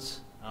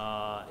happens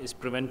is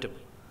preventable.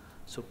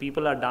 So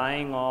people are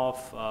dying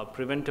of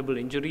preventable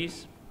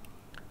injuries.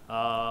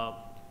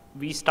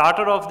 We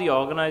started off the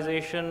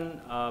organization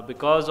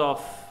because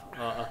of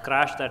a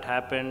crash that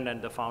happened,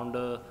 and the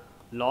founder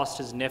lost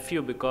his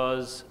nephew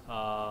because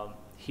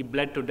he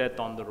bled to death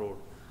on the road.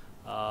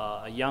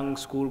 A young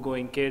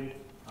school-going kid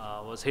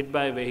was hit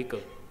by a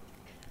vehicle,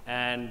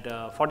 and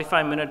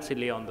 45 minutes he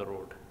lay on the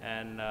road,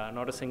 and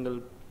not a single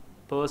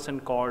person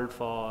called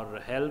for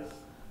help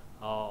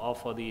or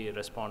for the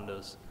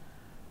responders.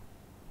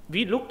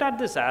 We looked at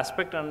this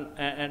aspect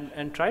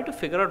and tried to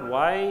figure out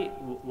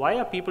why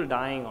are people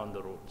dying on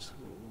the roads?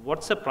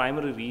 What's the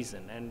primary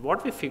reason? And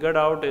what we figured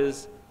out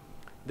is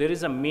there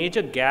is a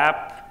major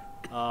gap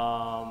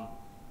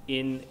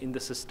in the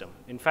system.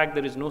 In fact,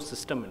 there is no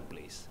system in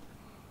place.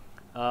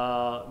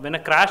 When a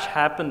crash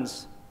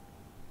happens,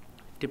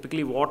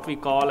 typically what we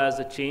call as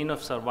a chain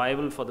of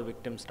survival for the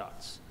victim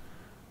starts.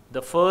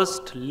 The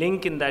first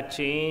link in that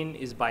chain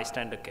is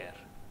bystander care,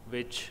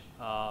 which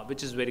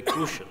is very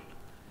crucial.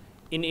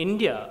 In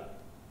India,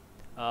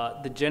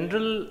 the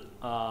general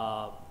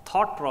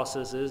thought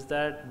process is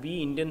that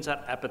we Indians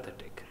are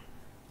apathetic,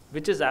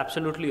 which is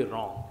absolutely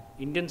wrong.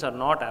 Indians are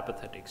not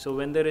apathetic. So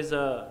when there is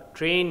a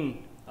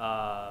train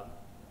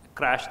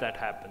crash that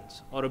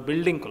happens, or a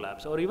building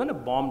collapse, or even a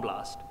bomb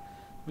blast,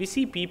 we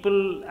see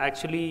people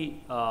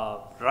actually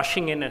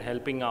rushing in and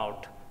helping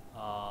out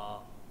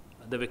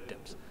the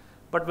victims.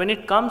 But when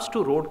it comes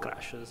to road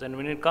crashes and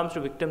when it comes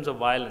to victims of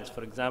violence,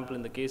 for example,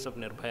 in the case of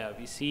Nirbhaya,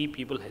 we see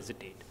people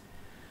hesitate.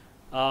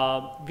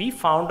 We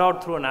found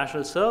out through a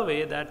national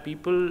survey that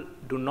people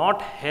do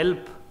not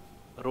help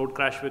road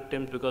crash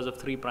victims because of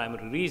 3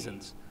 primary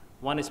reasons.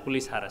 One is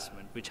police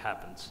harassment, which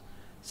happens.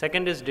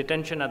 Second is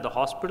detention at the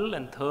hospital,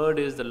 and third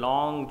is the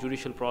long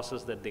judicial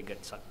process that they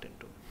get sucked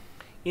into.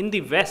 In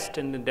the West,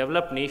 in the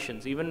developed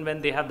nations, even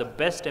when they have the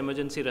best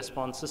emergency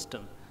response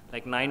system,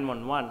 like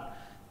 911,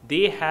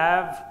 they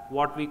have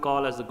what we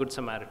call as the Good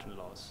Samaritan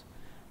laws,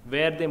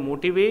 where they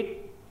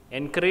motivate,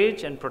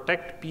 encourage, and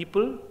protect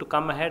people to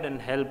come ahead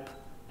and help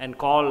and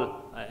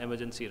call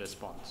emergency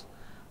response.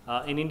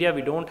 In India,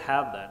 we don't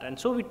have that. And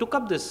so we took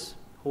up this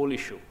whole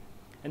issue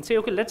and say,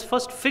 okay, let's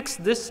first fix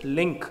this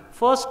link,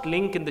 first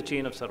link in the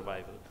chain of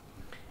survival.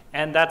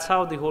 And that's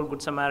how the whole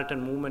Good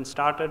Samaritan movement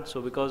started.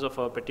 So because of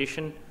our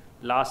petition,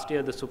 last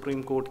year the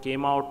Supreme Court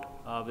came out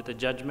with a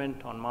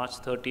judgment on March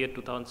 30th,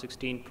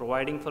 2016,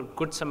 providing for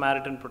Good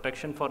Samaritan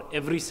protection for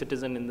every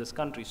citizen in this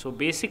country. So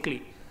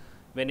basically,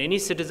 when any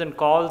citizen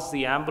calls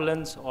the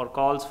ambulance or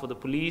calls for the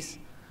police,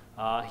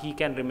 he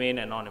can remain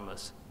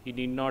anonymous. He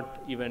need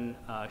not even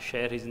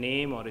share his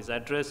name or his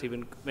address.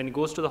 Even when he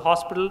goes to the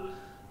hospital,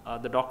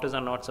 the doctors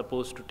are not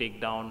supposed to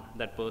take down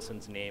that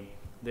person's name.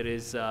 There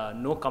is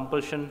no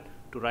compulsion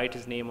to write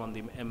his name on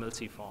the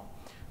MLC form.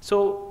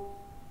 So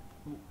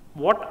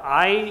what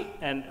I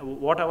and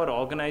what our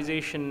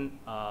organization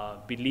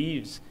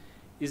believes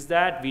is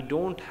that we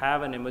don't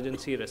have an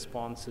emergency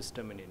response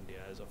system in India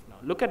as of now.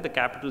 Look at the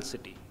capital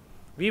city.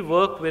 We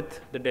work with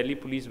the Delhi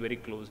police very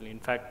closely. In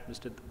fact,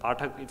 Mr.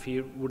 Pathak, if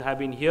he would have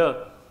been here,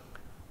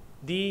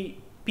 the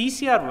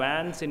PCR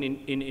vans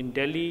in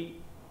Delhi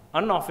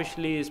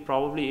unofficially is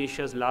probably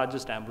Asia's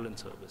largest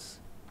ambulance service.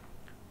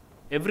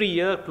 Every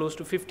year, close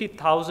to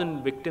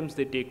 50,000 victims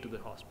they take to the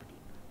hospital.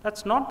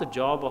 That's not the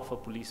job of a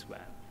police van.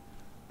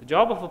 The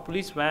job of a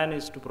police van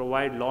is to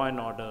provide law and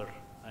order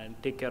and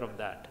take care of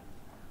that.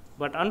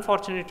 But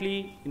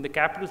unfortunately, in the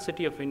capital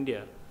city of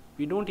India,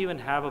 we don't even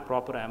have a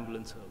proper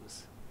ambulance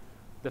service.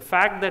 The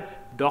fact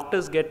that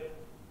doctors get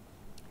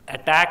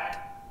attacked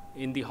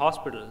in the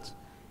hospitals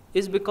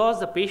is because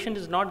the patient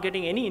is not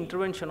getting any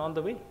intervention on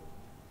the way.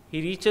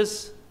 He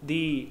reaches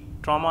the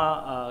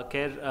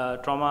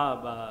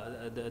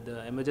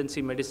the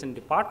emergency medicine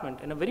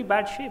department in a very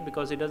bad shape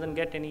because he doesn't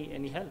get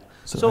any help.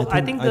 So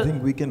I think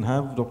we can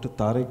have Dr.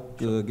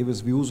 Tariq give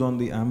his views on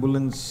the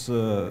ambulance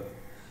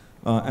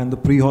and the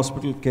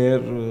pre-hospital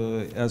care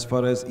as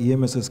far as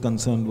EMS is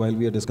concerned while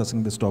we are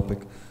discussing this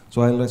topic.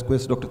 So I'll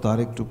request Dr.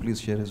 Tariq to please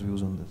share his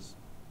views on this.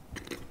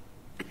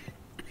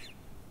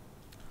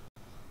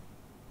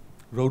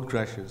 Road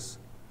crashes.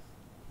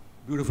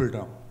 Beautiful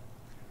term.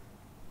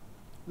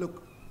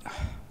 Look,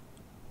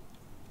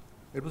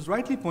 it was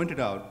rightly pointed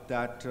out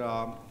that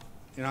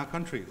in our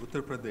country,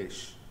 Uttar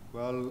Pradesh,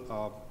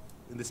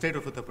 in the state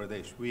of Uttar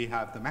Pradesh, we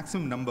have the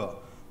maximum number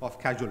of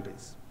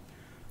casualties.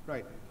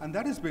 Right, and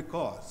that is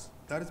because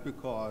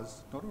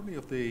not only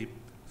of the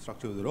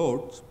structure of the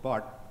roads,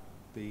 but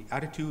the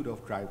attitude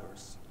of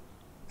drivers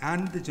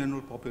and the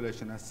general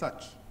population as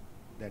such.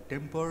 Their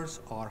tempers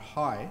are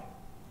high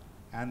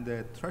and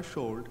their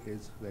threshold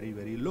is very,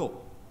 very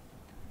low.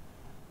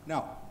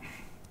 Now,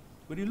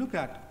 when you look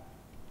at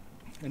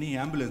any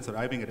ambulance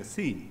arriving at a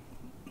scene,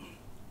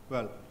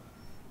 well,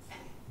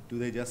 do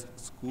they just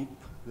scoop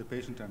the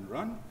patient and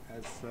run,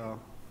 as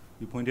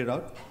you pointed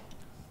out?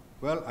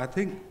 Well, I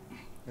think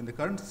in the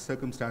current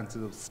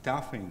circumstances of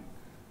staffing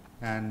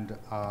and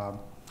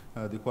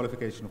the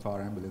qualification of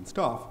our ambulance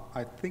staff,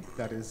 I think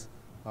that is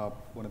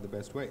one of the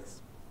best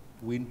ways.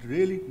 We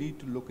really need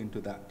to look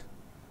into that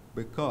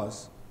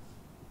because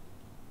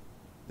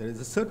there is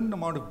a certain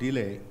amount of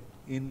delay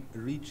in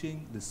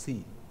reaching the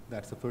scene.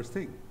 That's the first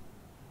thing.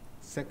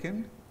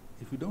 Second,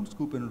 if you don't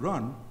scoop and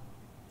run,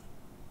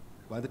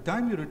 by the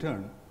time you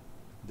return,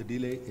 the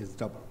delay is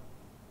double.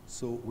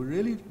 So we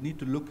really need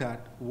to look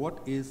at what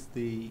is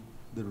the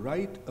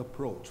right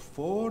approach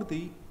for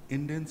the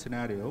Indian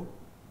scenario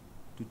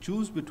to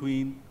choose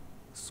between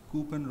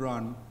scoop and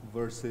run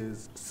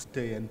versus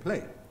stay and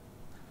play.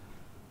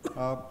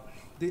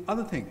 The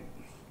other thing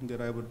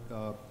that I would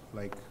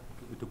like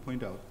to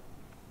point out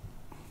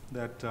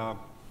that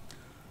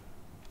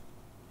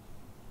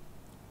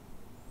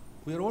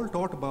we are all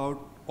taught about,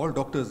 all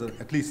doctors,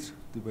 at least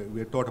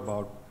we are taught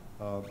about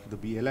the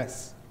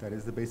BLS, that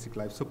is the basic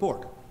life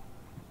support.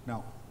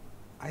 Now,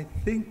 I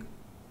think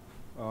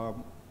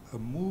a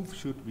move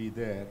should be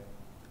there,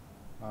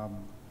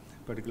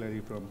 particularly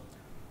from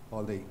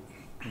all the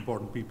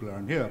important people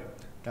around here,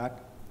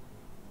 that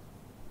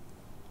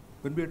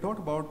when we are taught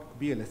about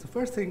BLS, the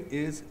first thing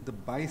is the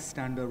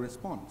bystander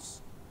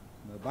response.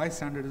 The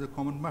bystander is a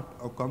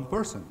common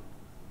person.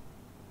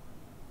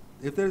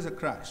 If there is a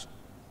crash,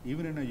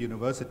 even in a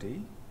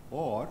university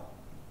or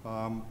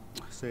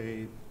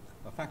say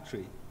a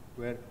factory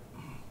where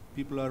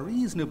people are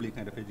reasonably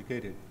kind of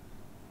educated,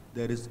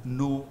 there is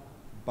no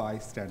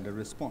bystander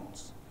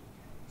response.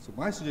 So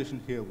my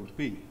suggestion here would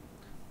be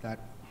that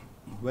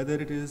whether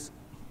it is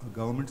a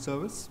government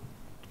service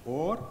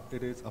or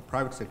it is a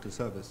private sector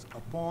service.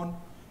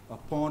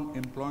 Upon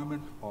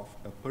employment of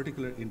a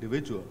particular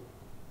individual,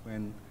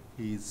 when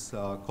he's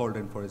called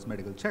in for his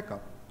medical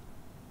checkup,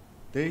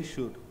 they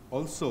should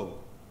also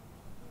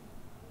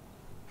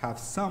have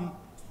some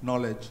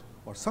knowledge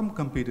or some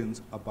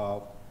competence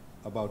about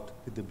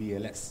the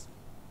BLS.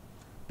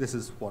 This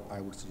is what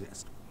I would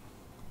suggest.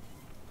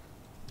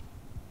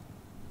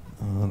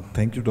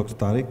 Thank you, Dr.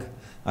 Tariq.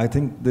 I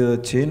think the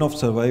chain of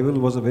survival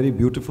was a very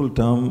beautiful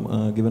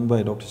term given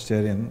by Dr.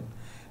 Cherian.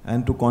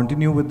 And to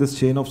continue with this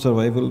chain of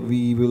survival,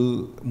 we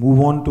will move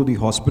on to the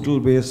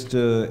hospital-based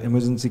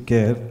emergency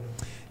care,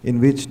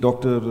 in which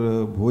Dr.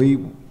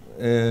 Bhoi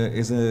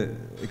is an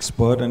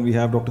expert, and we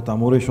have Dr.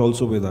 Tamoresh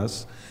also with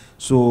us.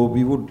 So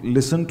we would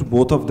listen to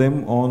both of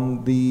them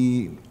on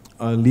the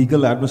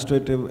legal,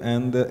 administrative,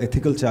 and the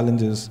ethical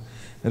challenges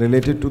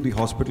related to the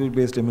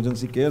hospital-based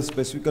emergency care,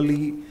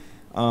 specifically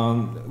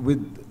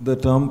with the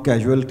term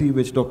casualty,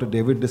 which Dr.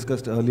 David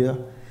discussed earlier,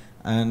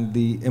 and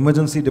the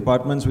emergency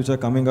departments which are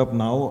coming up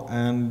now,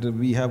 and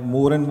we have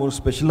more and more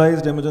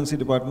specialized emergency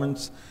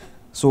departments,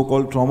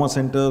 so-called trauma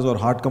centers or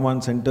heart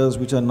command centers,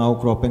 which are now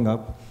cropping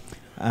up.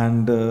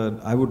 And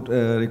I would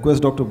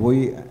request Dr.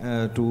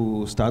 Bhoi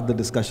to start the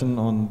discussion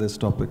on this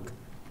topic.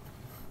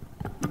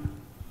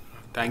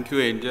 Thank you,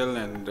 Angel,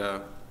 and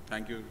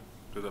thank you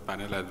to the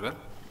panel as well.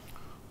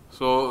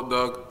 So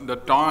the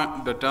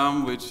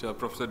term which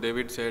Professor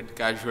David said,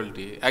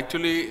 casualty,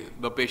 actually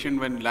the patient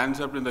when lands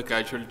up in the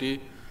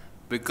casualty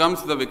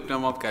becomes the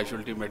victim of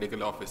casualty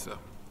medical officer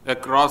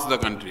across the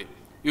country.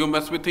 You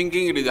must be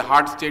thinking it is a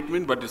hard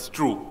statement, but it's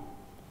true.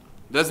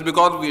 Just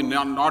because we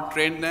not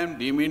train them,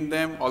 demean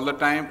them all the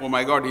time, oh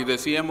my God, he's a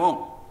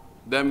CMO.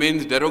 That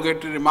means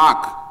derogatory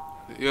remark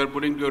you are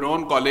putting to your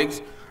own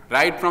colleagues,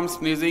 right from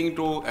sneezing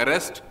to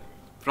arrest,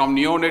 from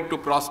neonate to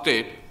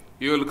prostate,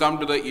 you will come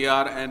to the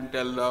ER and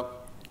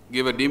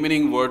give a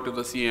demeaning word to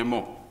the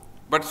CMO.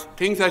 But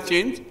things have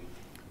changed.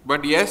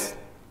 But yes,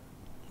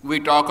 we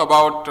talk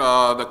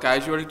about the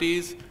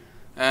casualties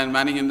and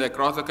managing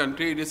across the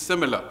country. It is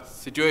similar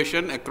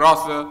situation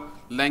across the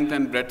length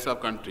and breadth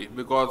of country,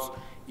 because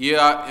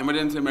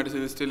emergency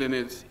medicine is still in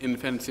its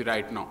infancy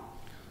right now.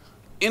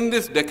 In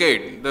this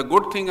decade, the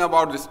good thing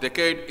about this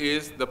decade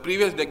is the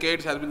previous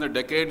decades has been the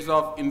decades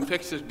of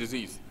infectious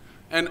disease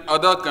and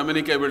other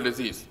communicable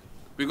disease,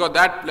 because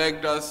that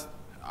plagued us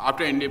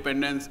after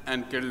independence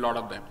and killed a lot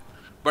of them.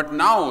 But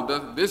now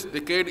this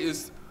decade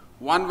is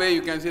one way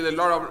you can see there's a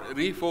lot of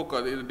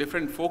refocus, a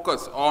different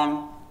focus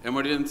on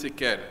emergency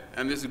care.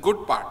 And this is a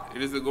good part.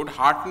 It is a good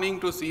heartening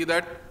to see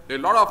that there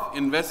is a lot of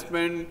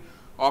investment,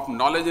 of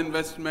knowledge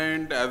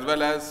investment, as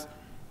well as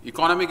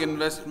economic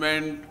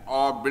investment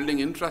of building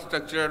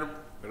infrastructure,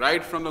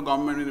 right from the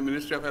government, the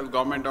Ministry of Health,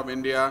 Government of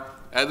India,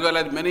 as well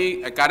as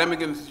many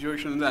academic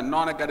institutions and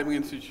non-academic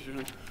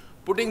institutions,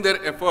 putting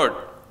their effort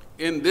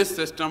in this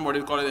system, what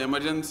is called an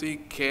emergency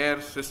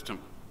care system.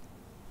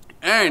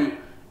 And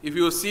if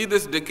you see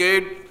this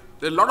decade,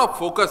 a lot of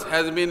focus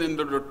has been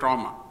into the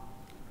trauma.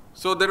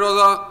 So there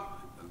was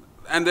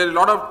and there is a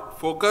lot of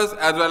focus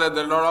as well as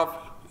there is a lot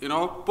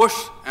of push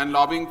and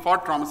lobbying for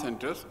trauma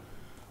centers,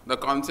 the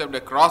concept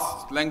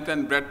across length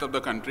and breadth of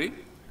the country,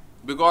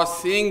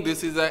 because seeing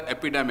this is an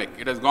epidemic.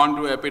 It has gone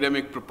to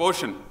epidemic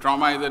proportion.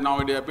 Trauma is now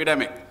an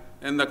epidemic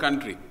in the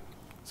country.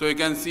 So you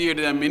can see it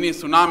is a mini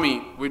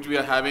tsunami which we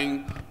are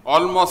having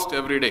almost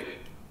every day.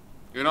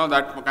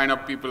 That kind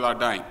of people are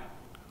dying.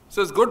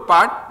 So it's good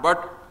part,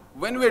 but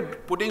when we're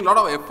putting a lot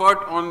of effort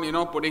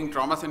on putting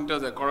trauma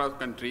centers across the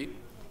country,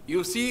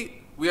 you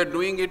see we are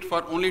doing it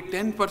for only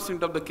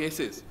 10% of the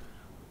cases,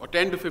 or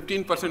 10 to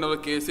 15% of the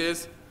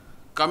cases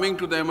coming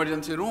to the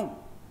emergency room.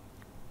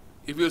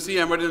 If you see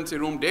emergency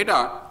room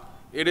data,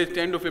 it is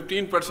 10 to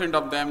 15%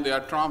 of them, they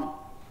are trauma.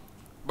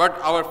 But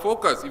our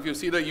focus, if you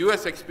see the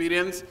US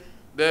experience,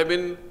 there have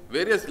been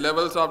various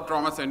levels of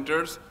trauma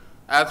centers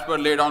as per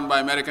laid down by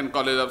American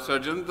College of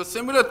Surgeons. The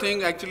similar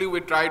thing, actually, we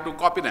try to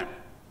copy them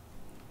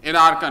in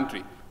our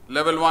country.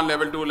 Level 1,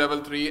 level 2,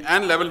 level 3,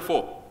 and level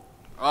 4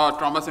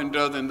 trauma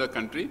centers in the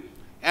country.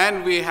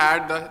 And we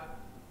had the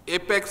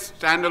Apex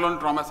standalone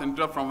trauma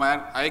center from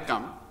where I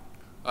come.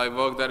 I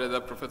work there as a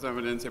professor of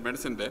emergency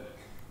medicine there.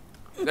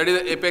 That is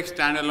the Apex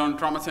standalone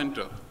trauma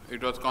center.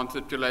 It was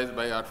conceptualized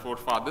by our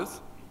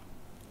forefathers.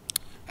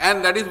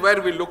 And that is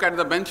where we look at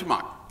the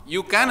benchmark.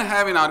 You can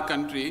have in our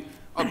country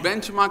a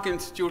benchmark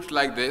institute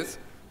like this,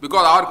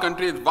 because our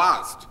country is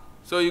vast.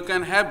 So you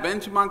can have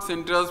benchmark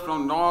centers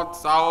from north,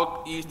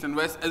 south, east, and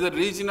west as a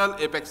regional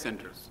apex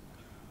centers.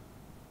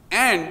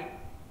 And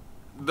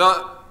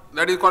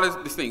that is called as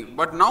this thing.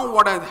 But now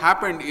what has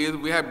happened is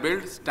we have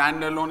built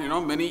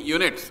standalone, many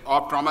units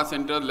of trauma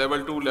centers,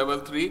 level 2, level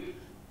 3,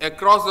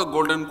 across the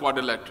Golden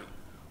Quadrilateral,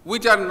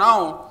 which are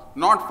now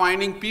not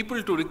finding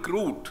people to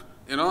recruit,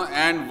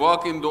 and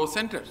work in those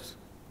centers.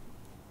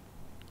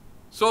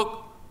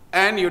 So,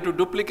 and you have to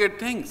duplicate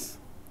things,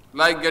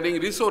 like getting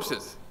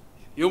resources,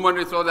 human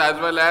resources as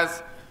well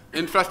as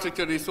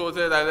infrastructure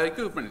resources as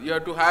equipment. You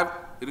have to have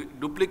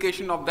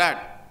duplication of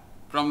that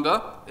from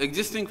the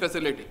existing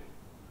facility.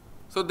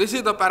 So this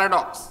is the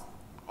paradox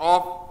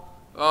of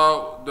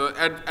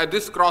at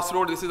this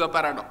crossroad, this is a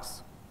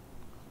paradox.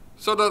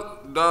 So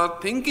the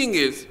thinking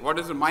is, what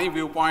is my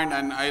viewpoint,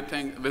 and I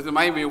think this is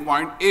my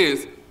viewpoint,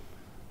 is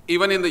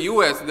even in the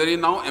US, there is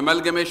now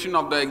amalgamation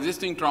of the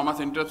existing trauma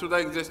centers to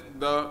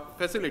the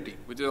facility,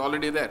 which is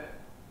already there.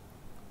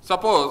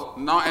 Suppose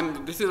now,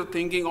 and this is the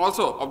thinking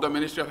also of the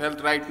Ministry of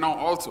Health right now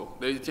also,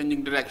 there is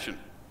changing direction.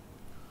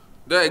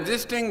 The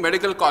existing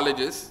medical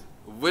colleges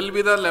will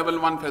be the level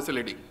 1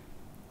 facility.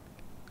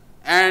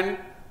 And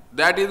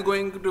that is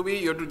going to be,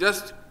 you have to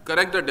just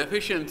correct the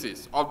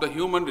deficiencies of the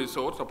human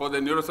resource. Suppose the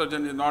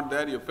neurosurgeon is not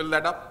there, you fill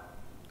that up.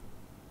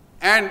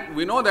 And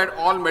we know that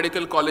all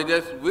medical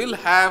colleges will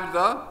have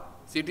the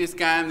CT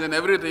scans and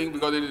everything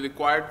because it is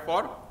required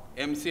for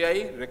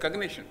MCI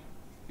recognition.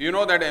 You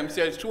know that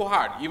MCI is too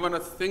hard. Even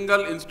a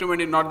single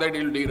instrument is not that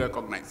it will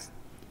de-recognize.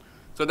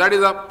 So that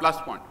is a plus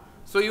point.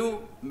 So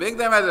you make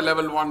them as a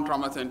level 1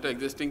 trauma center,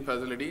 existing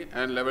facility,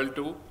 and level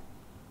 2.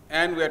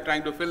 And we are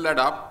trying to fill that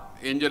up.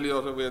 Angel is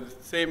also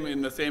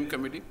in the same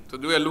committee. So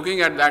we are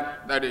looking at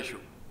that issue.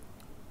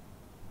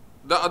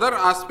 The other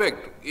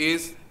aspect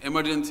is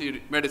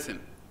emergency medicine,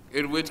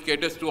 which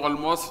caters to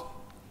almost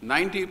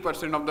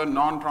 90% of the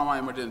non-trauma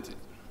emergencies.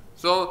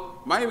 So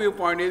my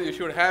viewpoint is you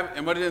should have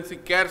emergency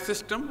care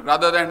system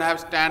rather than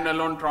have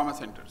standalone trauma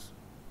centers,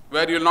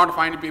 where you will not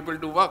find people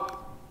to work.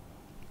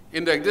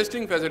 In the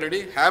existing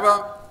facility, have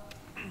a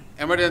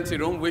emergency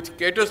room which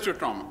caters to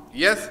trauma.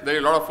 Yes, there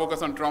is a lot of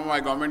focus on trauma by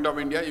Government of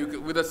India.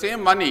 With the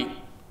same money,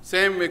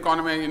 same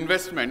economic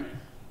investment,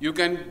 you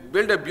can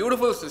build a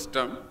beautiful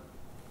system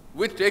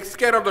which takes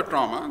care of the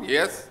trauma.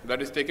 Yes,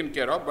 that is taken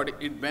care of, but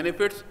it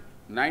benefits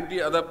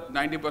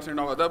 90%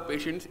 of other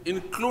patients,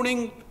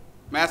 including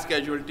mass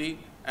casualty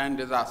and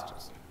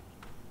disasters.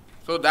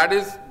 So that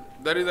is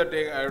a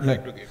take I would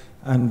like to give.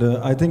 And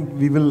I think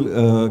we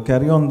will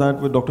carry on that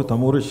with Dr.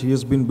 Tamorish. He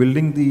has been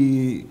building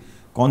the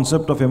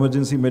concept of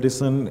emergency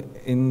medicine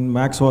in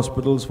Max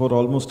hospitals for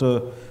almost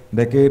a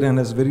decade and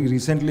has very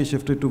recently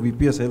shifted to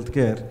VPS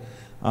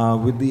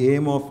Healthcare with the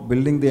aim of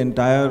building the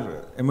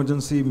entire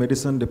emergency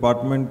medicine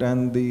department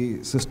and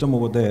the system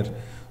over there.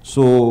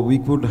 So we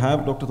could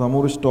have Dr.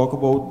 Tamorish talk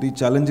about the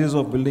challenges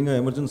of building an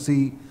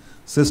emergency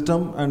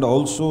system and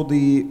also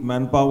the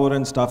manpower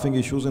and staffing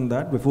issues in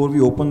that before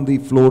we open the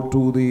floor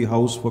to the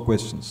house for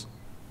questions.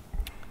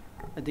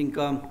 I think,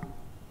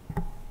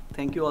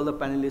 thank you all the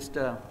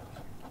panelists.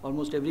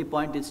 Almost every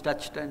point is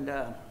touched, and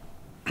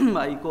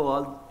I echo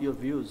all your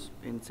views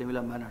in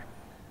similar manner.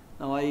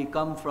 Now I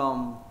come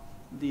from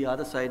the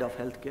other side of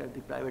healthcare,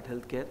 the private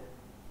healthcare,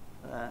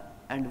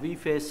 and we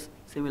face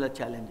similar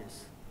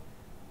challenges.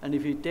 And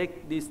if you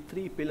take these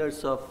 3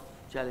 pillars of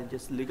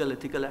challenges, legal,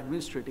 ethical,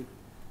 administrative,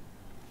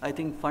 I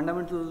think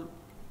fundamental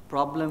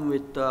problem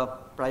with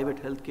private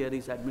healthcare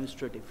is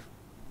administrative.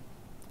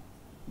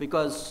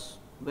 Because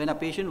when a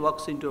patient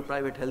walks into a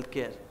private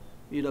healthcare,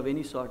 be it of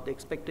any sort, the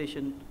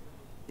expectation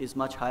is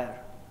much higher.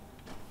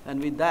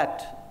 And with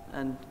that,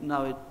 and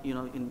now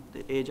in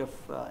the age of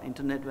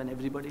internet when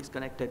everybody is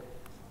connected,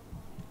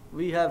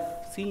 we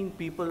have seen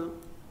people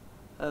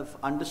have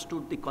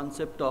understood the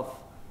concept of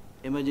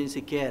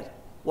emergency care,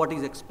 what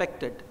is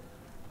expected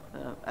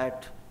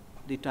at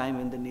the time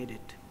when they need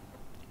it.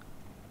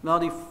 Now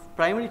the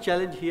primary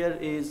challenge here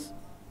is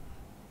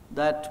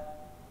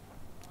that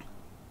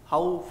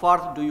how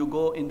far do you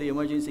go in the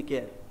emergency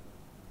care?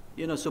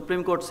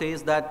 Supreme Court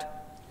says that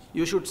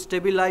you should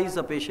stabilize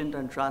a patient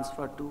and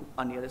transfer to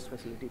a nearest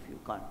facility if you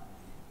can't.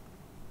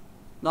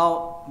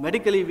 Now,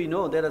 medically we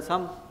know there are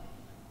some,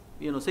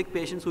 sick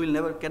patients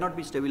who cannot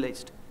be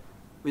stabilized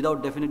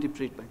without definitive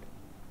treatment.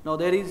 Now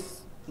there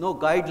is no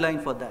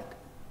guideline for that.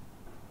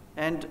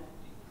 And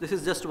this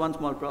is just one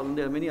small problem.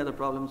 There are many other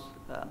problems.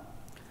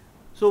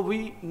 So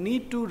we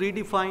need to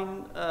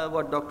redefine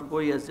what Dr.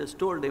 Goi has just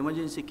told, the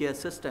emergency care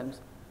systems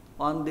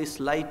on this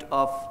light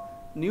of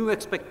new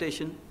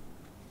expectation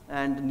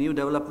and new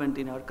development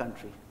in our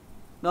country.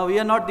 Now we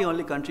are not the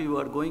only country who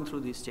are going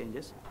through these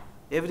changes.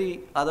 Every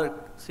other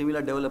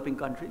similar developing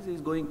countries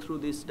is going through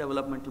this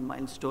developmental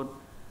milestone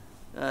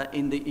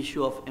in the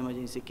issue of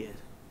emergency care.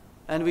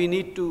 And we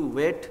need to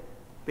wait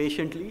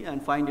patiently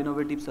and find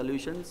innovative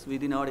solutions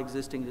within our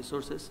existing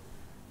resources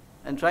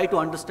and try to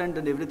understand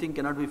that everything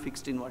cannot be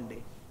fixed in one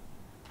day.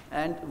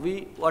 And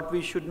what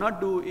we should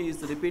not do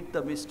is repeat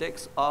the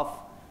mistakes of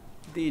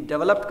the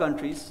developed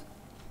countries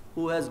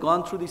who has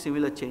gone through the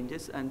similar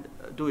changes and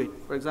do it.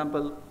 For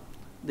example,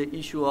 the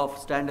issue of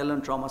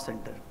standalone trauma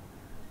center.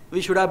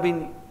 We should have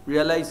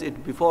realized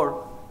it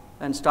before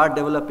and start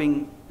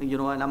developing,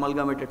 an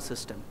amalgamated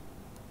system.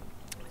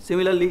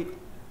 Similarly,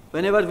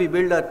 whenever we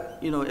build a,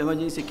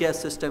 emergency care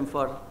system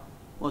for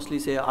mostly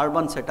say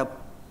urban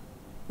setup,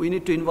 we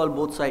need to involve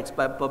both sides,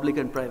 public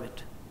and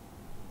private,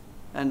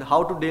 and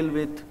how to deal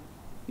with,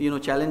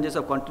 challenges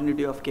of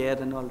continuity of care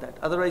and all that.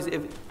 Otherwise,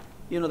 if,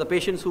 the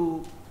patients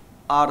who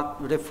are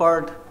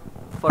referred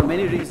for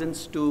many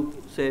reasons to,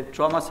 say,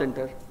 trauma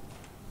center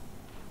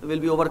will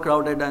be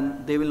overcrowded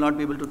and they will not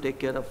be able to take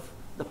care of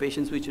the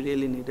patients which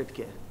really needed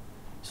care.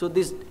 So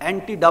this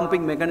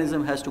anti-dumping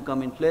mechanism has to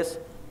come in place.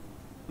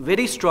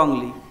 very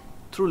strongly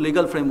through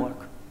legal framework.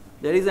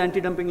 There is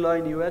anti-dumping law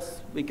in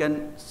US. We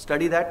can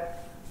study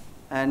that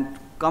and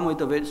come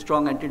with a very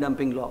strong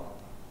anti-dumping law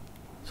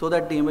so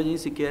that the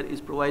emergency care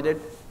is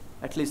provided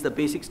at least the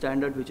basic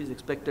standard which is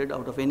expected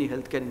out of any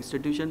healthcare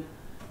institution,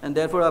 and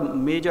therefore a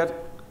major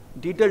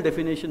detailed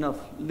definition of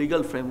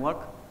legal framework,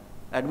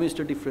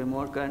 administrative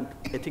framework, and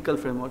ethical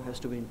framework has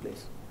to be in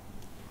place.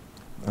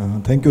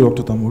 Thank you,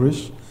 Dr.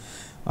 Tamurish.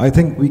 I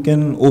think we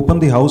can open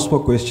the house for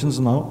questions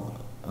now.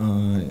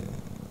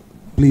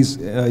 Please,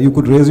 you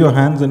could raise your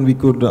hands and we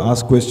could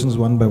ask questions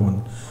one by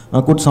one.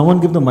 Could someone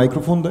give the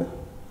microphone there?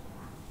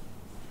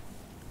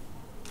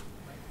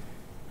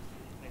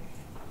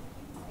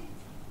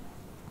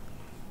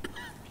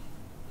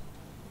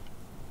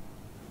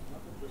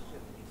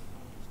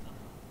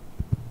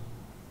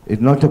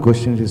 It's not a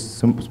question, it's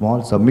some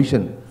small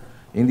submission.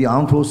 In the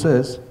armed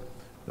forces,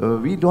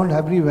 we don't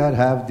everywhere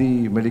have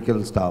the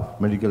medical staff,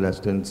 medical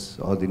assistants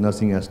or the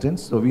nursing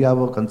assistants. So we have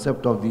a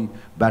concept of the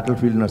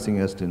battlefield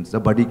nursing assistants, the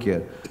buddy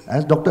care.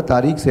 As Dr.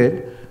 Tariq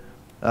said,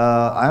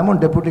 I am on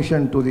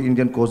deputation to the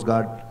Indian Coast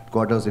Guard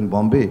quarters in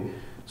Bombay.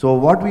 So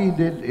what we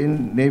did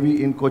in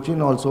Navy, in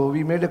Cochin also,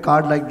 we made a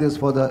card like this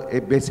for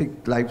the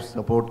basic life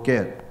support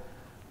care,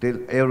 till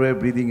airway,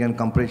 breathing and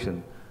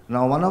compression.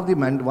 Now one of the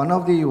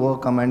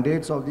work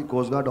mandates of the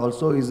Coast Guard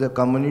also is a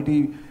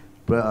community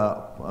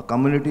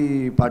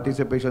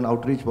participation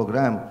outreach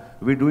program.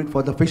 We do it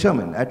for the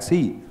fishermen at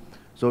sea.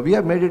 So we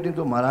have made it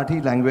into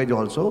Marathi language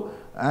also,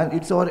 and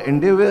it's our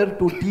endeavor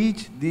to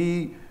teach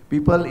the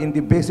people in the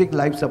basic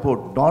life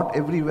support. Not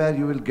everywhere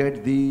you will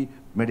get the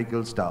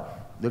medical staff.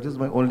 That is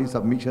my only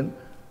submission.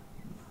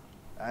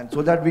 And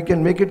so that we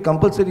can make it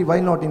compulsory,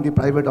 why not in the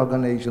private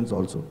organizations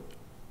also?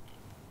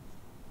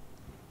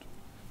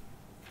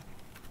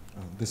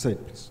 This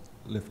side, please.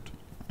 Left.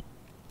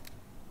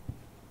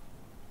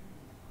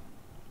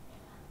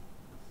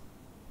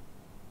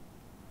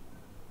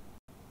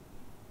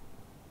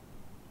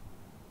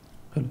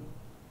 Hello.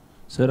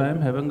 Sir, I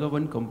am having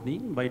one company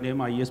by name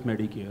IS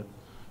Medicare,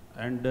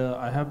 and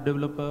I have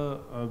developed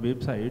a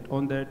website.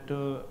 On that,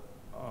 a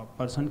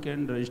person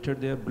can register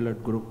their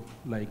blood group,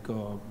 like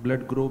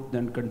blood group,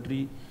 then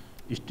country,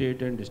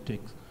 state and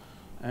districts.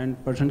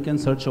 And person can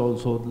search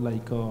also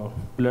like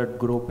blood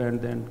group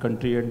and then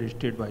country and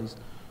state wise.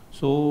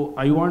 So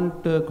I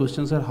want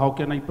questions, sir, how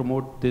can I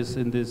promote this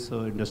in this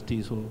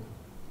industry? So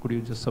could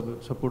you just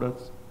support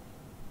us?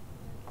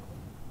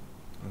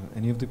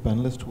 Any of the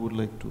panelists who would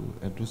like to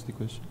address the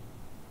question?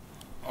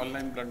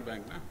 Online blood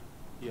bank, na?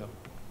 Yeah.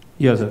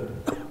 Yeah, sir.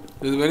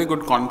 It's a very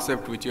good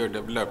concept which you have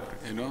developed,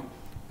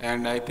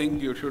 and I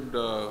think you should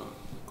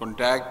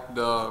contact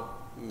the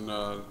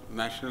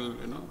national,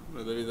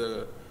 there is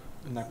a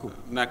NACO.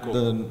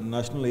 The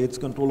National AIDS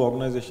Control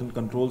Organization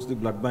controls the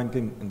blood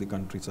banking in the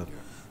country, sir.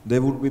 They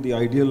would be the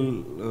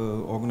ideal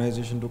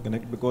organization to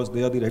connect because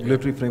they are the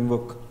regulatory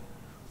framework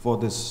for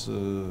this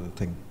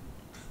thing.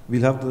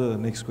 We'll have the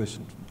next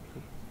question.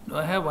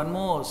 I have one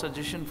more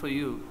suggestion for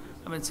you.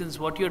 I mean, since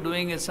what you're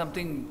doing is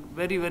something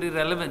very, very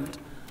relevant,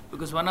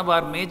 because one of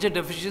our major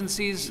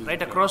deficiencies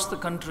right across the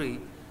country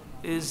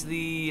is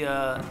the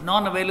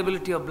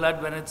non-availability of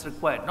blood when it's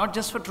required, not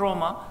just for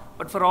trauma,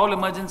 but for all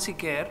emergency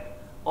care,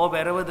 or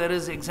wherever there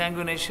is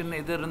exsanguination,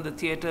 either in the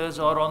theaters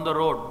or on the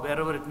road,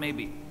 wherever it may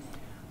be.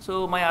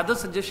 So my other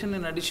suggestion,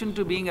 in addition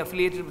to being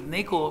affiliated with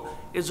NACO,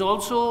 is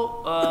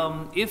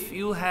also if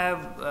you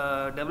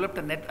have developed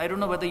a net, I don't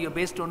know whether you're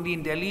based only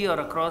in Delhi or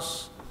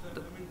across.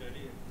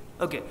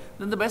 Okay,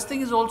 then the best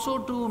thing is also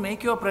to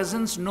make your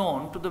presence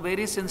known to the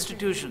various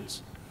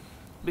institutions,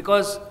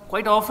 because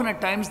quite often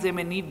at times they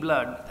may need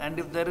blood, and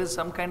if there is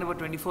some kind of a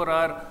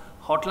 24-hour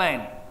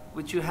hotline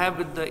which you have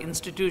with the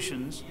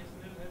institutions.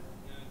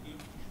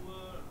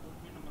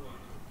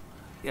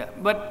 Yeah,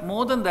 but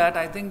more than that,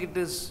 I think it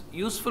is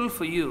useful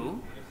for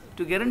you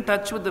to get in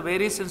touch with the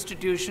various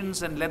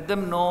institutions and let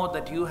them know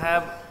that you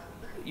have,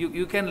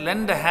 you can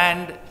lend a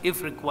hand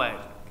if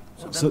required.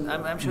 So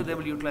then I'm sure they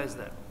will utilize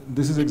that.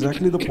 This is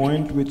exactly the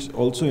point which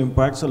also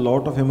impacts a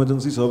lot of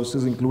emergency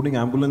services, including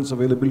ambulance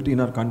availability in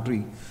our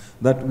country,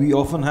 that we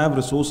often have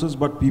resources,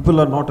 but people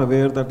are not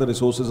aware that the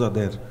resources are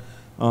there.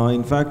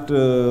 In fact,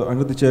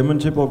 under the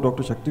chairmanship of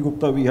Dr. Shakti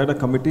Gupta, we had a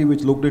committee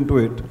which looked into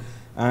it,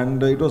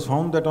 and it was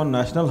found that on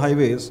national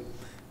highways,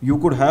 you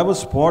could have a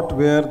spot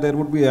where there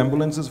would be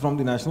ambulances from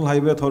the National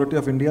Highway Authority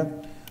of India,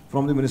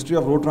 from the Ministry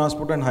of Road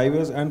Transport and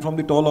Highways, and from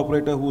the toll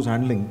operator who's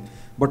handling.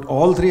 But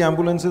all three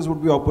ambulances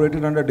would be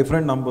operated under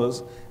different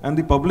numbers, and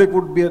the public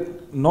would be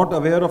not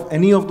aware of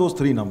any of those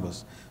three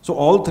numbers. So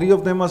all three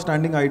of them are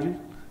standing idle,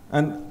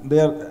 and they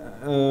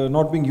are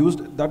not being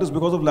used. That is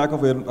because of lack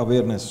of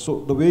awareness.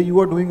 So the way you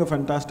are doing a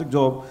fantastic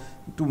job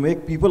to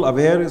make people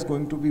aware is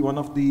going to be one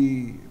of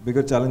the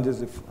bigger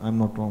challenges, if I'm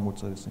not wrong what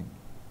sir is saying.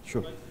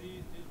 Sure.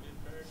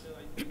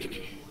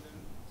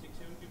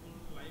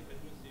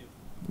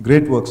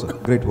 Great work, sir.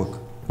 Great work.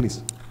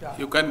 Please. Yeah.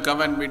 You can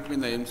come and meet me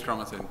in the AIIMS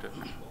Trauma Center.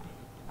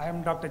 I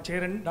am Dr.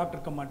 Charan, Dr.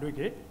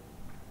 Advocate.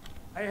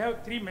 I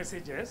have three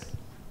messages.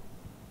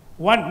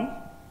 One,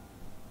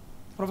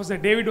 Professor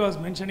David was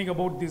mentioning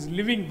about this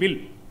living will.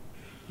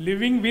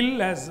 living will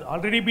has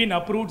already been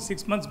approved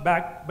 6 months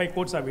back by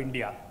courts of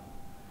India.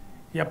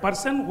 A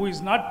person who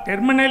is not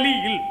terminally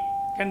ill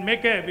can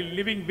make a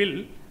living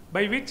will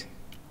by which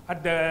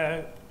at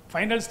the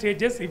final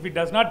stages, if he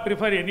does not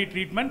prefer any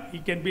treatment, he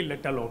can be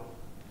let alone.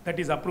 That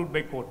is approved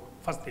by court,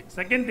 first thing.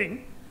 Second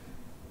thing,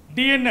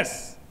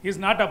 DNS is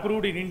not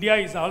approved in India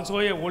is also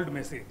a old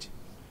message.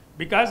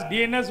 Because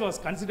DNS was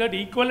considered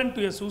equivalent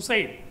to a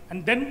suicide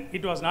and then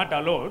it was not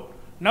allowed.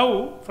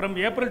 Now, from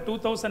April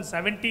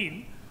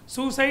 2017,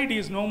 suicide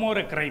is no more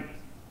a crime.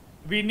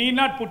 We need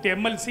not put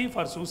MLC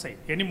for suicide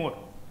anymore.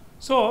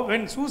 So,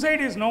 when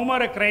suicide is no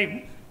more a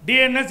crime,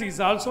 DNS is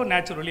also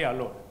naturally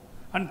allowed.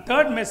 And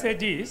third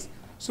message is,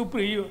 Sir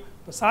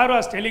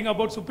was telling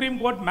about Supreme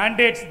Court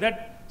mandates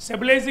that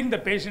stabilizing the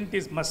patient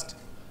is must.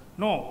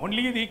 No,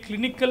 only the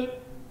clinical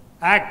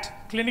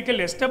act, Clinical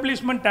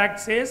Establishment Act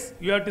says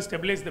you have to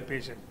stabilize the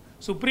patient.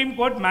 Supreme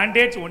Court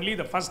mandates only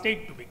the first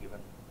aid to be given.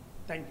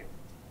 Thank you.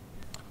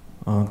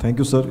 Thank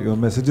you, sir. Your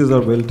messages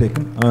are well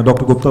taken.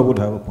 Dr. Gupta would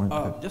have a point.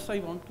 Just I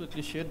want to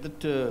quickly share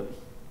that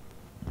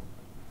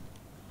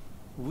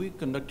we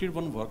conducted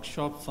one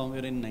workshop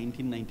somewhere in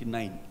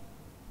 1999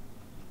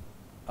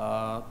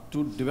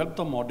 to develop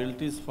the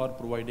modalities for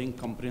providing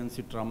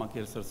comprehensive trauma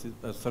care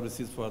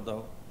services for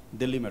the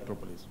Delhi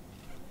metropolis.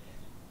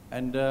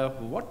 And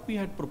what we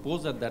had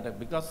proposed at that,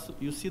 because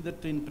you see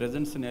that in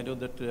present scenario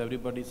that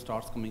everybody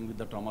starts coming with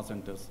the trauma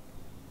centers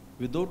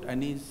without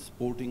any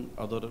supporting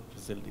other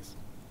facilities.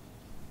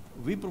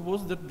 We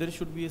proposed that there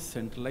should be a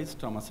centralized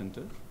trauma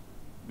center,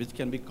 which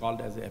can be called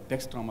as an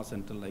apex trauma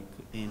center like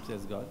AIIMS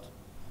has got.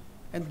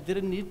 And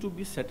there need to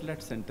be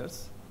satellite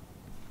centers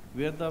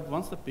where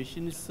once the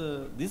patient is,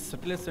 these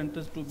satellite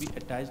centers to be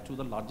attached to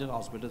the larger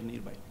hospitals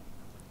nearby.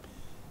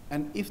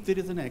 And if there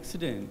is an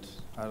accident,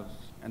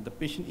 and the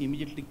patient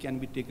immediately can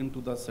be taken to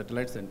the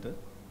satellite center,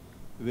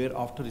 where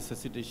after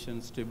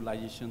resuscitation,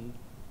 stabilization,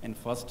 and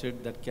first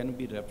aid, that can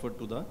be referred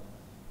to the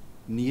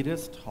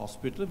nearest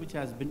hospital which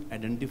has been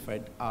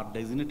identified or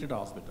designated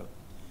hospital,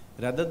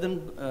 rather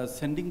than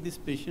sending this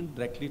patient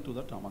directly to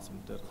the trauma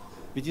center,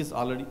 which is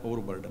already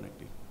overburdened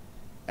actually.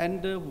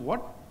 And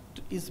what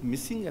is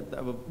missing at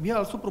the, we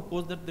also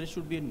proposed that there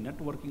should be a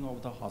networking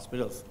of the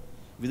hospitals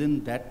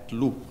within that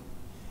loop.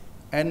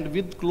 And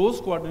with close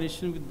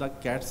coordination with the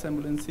CATS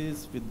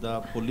ambulances, with the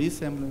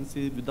police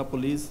ambulances, with the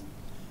police,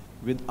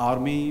 with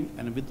army,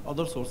 and with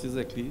other sources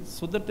actually,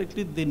 so that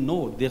actually they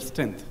know their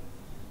strength.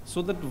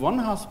 So that one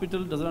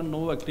hospital does not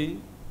know actually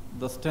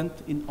the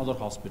strength in other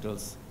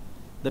hospitals.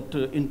 That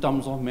in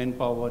terms of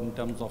manpower, in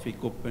terms of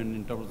equipment,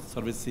 in terms of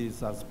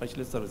services, or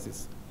specialist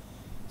services.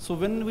 So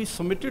when we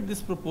submitted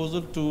this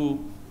proposal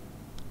to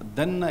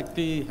then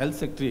actually Health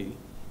Secretary,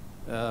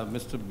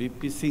 Mr.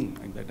 B.P. Singh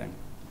at that time,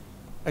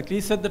 actually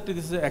he said that this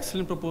is an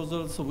excellent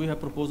proposal, so we have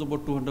proposed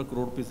about 200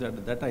 crore rupees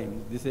at that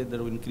time. They said that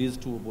will increase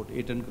to about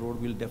 800 crore,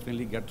 we'll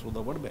definitely get through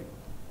the World Bank.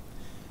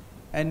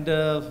 And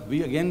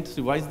we again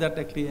revised that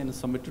actually and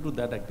submitted to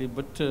that actually,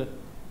 but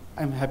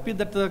I'm happy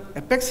that the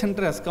Apex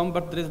Center has come,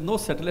 but there is no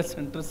satellite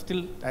center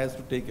still has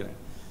to take it.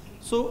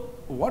 So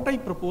what I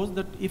propose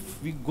that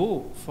if we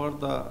go for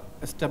the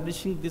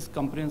establishing this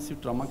comprehensive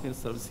trauma care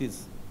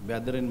services,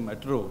 whether in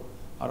metro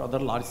or other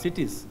large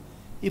cities,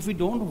 if we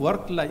don't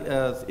work like,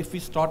 if we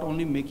start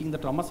only making the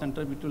trauma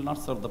center, it will not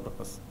serve the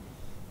purpose.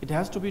 It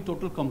has to be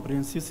total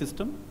comprehensive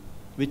system,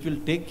 which will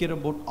take care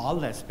about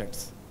all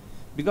aspects.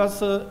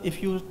 Because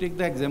if you take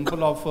the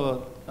example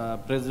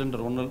of President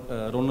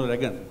Ronald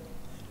Reagan,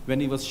 when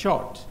he was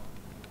shot,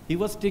 he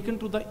was taken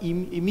to the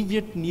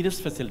immediate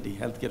nearest facility,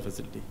 healthcare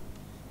facility.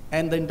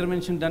 And the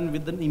intervention done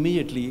with them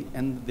immediately,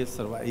 and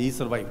he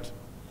survived.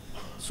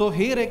 So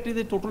here actually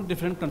the total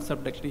different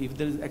concept actually. If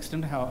there is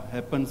accident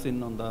happens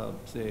in on the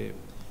say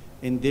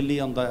in Delhi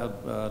on the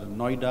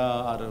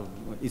Noida or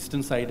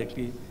eastern side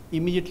actually,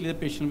 immediately the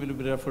patient will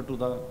be referred to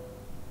the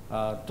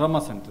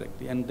trauma center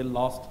actually, and they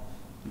lost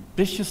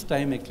precious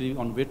time actually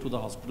on way to the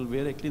hospital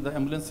where actually the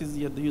ambulances.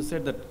 You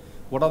said that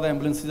what are the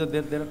ambulances?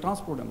 There are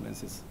transport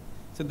ambulances.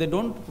 So they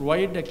don't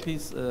provide actually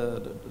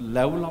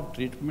level of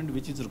treatment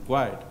which is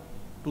required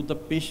to the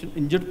patient,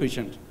 injured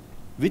patient,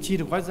 which he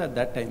requires at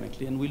that time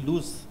actually, and we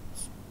lose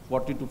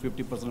 40 to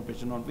 50% of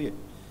patient on way.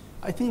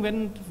 I think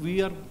when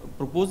we are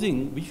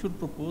proposing, we should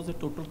propose a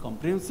total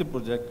comprehensive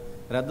project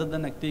rather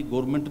than actually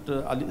government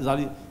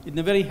in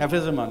a very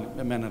haphazard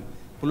manner.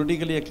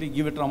 Politically actually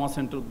give a trauma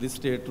center to this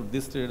state,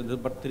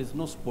 but there is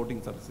no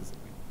supporting services.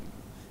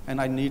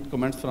 And I need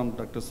comments from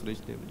Dr.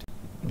 Suresh David.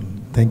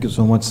 Thank you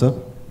so much, sir.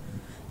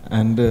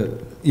 And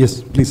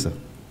yes, please, sir.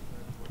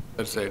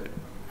 That's it.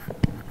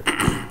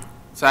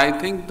 So I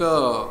think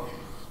the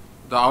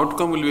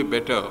outcome will be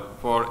better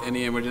for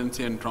any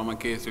emergency and trauma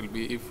case will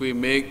be if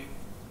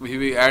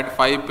we add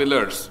 5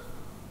 pillars,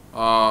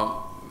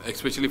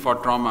 especially for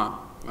trauma,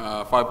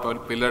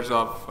 5 pillars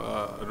of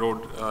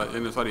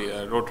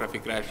road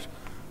traffic crash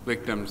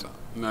victims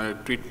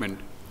treatment.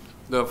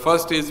 The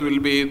first will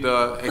be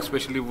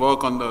especially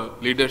work on the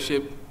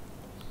leadership.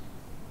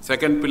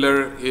 Second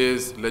pillar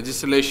is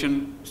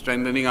legislation,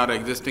 strengthening our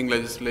existing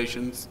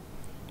legislations.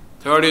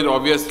 Third is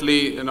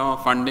obviously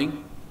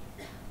funding.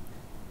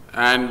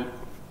 And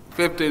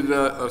fourth is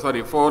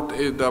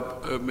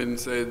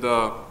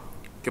the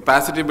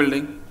capacity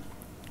building.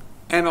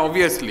 And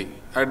obviously,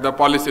 at the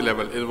policy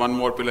level is one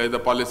more pillar, is the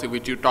policy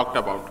which you talked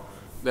about,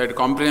 that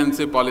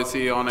comprehensive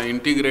policy on an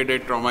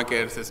integrated trauma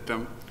care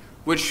system,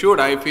 which should,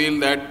 I feel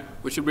that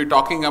we should be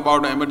talking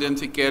about an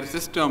emergency care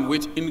system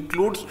which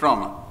includes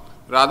trauma,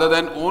 rather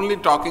than only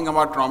talking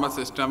about trauma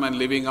system and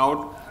leaving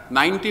out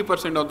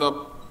 90% of the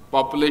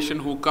population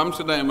who comes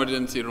to the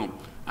emergency room.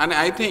 And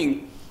I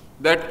think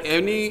that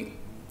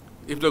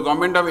if the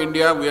government of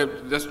India, we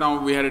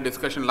had a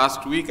discussion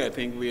last week, I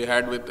think we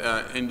had with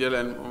Angel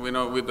and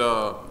with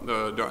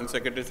the Joint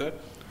Secretary sir,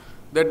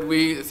 that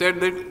we said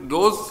that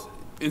those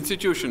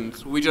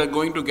institutions which are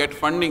going to get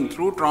funding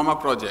through trauma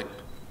project,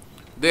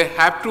 they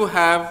have to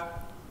have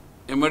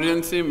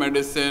emergency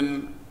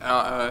medicine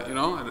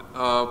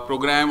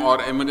program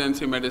or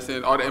emergency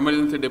medicine or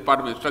emergency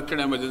department, structured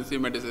emergency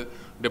medicine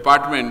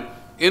department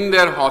in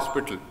their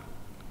hospital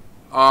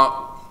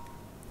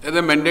as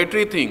a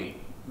mandatory thing.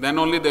 Then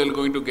only they are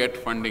going to get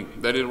funding.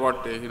 That is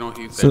what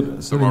he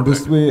said. So in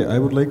this way, I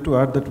would like to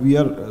add that we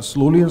are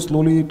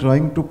slowly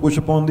trying to push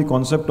upon the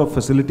concept of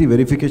facility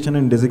verification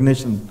and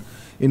designation,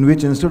 in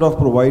which instead of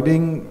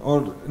providing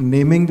or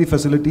naming the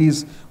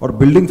facilities or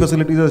building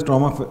facilities as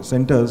trauma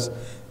centers,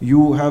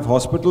 you have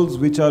hospitals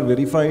which are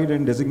verified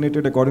and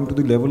designated according to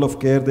the level of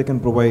care they can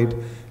provide,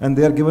 and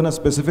they are given a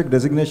specific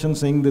designation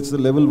saying that's a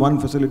level 1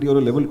 facility or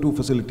a level 2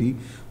 facility,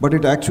 but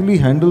it actually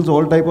handles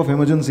all type of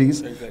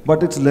emergencies, exactly.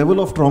 But its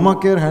level of trauma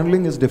care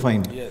handling is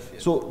defined. Yes.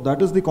 So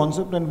that is the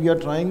concept, and we are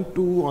trying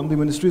to, on the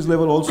ministry's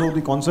level also,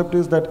 the concept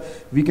is that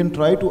we can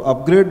try to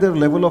upgrade their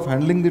level of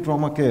handling the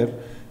trauma care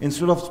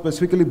instead of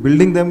specifically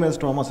building them as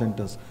trauma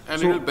centers.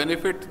 And it will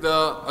benefit the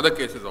other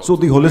cases also.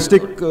 So the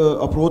holistic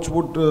approach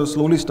would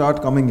slowly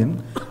start coming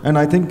in, and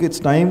I think it's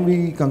time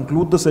we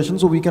conclude the session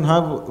so we can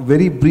have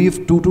very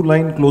brief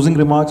 2-line closing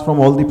remarks from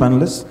all the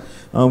panelists.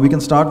 We can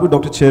start with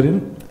Dr.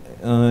 Cherin,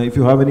 if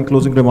you have any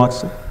closing remarks,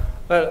 sir.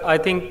 Well, I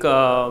think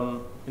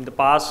in the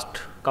past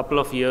couple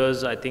of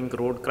years, I think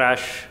road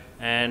crash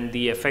and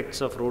the effects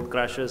of road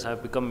crashes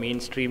have become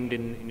mainstreamed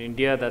in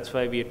India. That's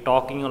why we are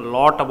talking a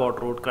lot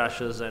about road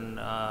crashes and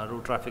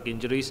road traffic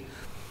injuries.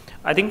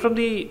 I think from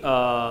the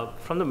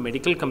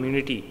medical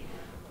community,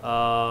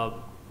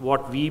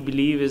 what we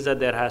believe is that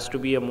there has to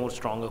be a more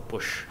stronger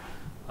push.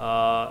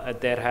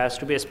 There has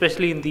to be,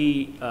 especially in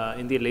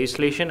the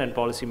legislation and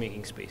policy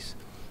making space.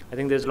 I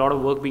think there's a lot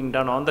of work being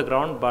done on the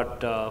ground,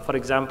 but for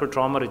example,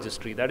 trauma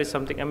registry, that is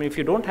something, I mean, if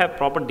you don't have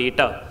proper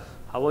data,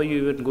 how are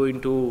you even going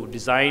to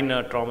design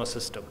a trauma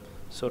system?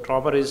 So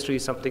trauma registry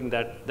is something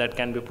that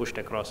can be pushed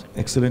across.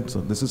 Excellent,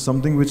 sir. This is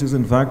something which is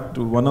in fact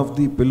one of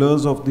the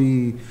pillars of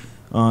the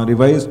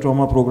revised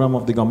trauma program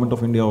of the Government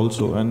of India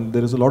also, and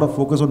there is a lot of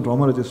focus on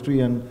trauma registry,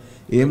 and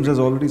AIMS has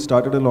already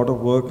started a lot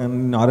of work, and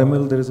in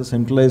RML there is a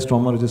centralized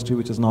trauma registry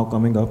which is now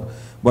coming up,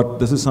 but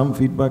this is some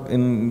feedback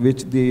in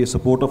which the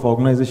support of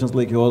organizations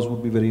like yours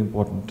would be very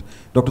important.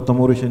 Dr.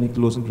 Tamoresh, any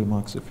closing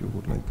remarks if you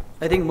would like?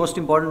 I think most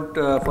important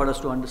for us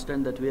to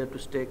understand that we have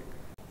to take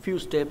few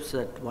steps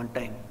at one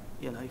time.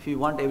 If you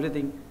want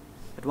everything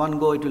at one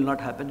go, it will not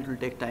happen, it will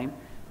take time.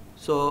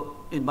 So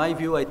in my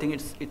view, I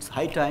think it's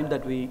high time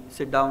that we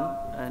sit down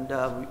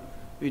and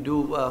we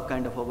do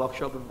kind of a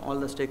workshop with all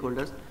the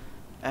stakeholders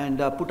and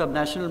put up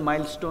national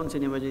milestones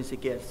in emergency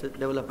care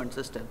development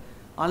system.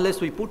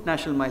 Unless we put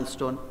national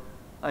milestone,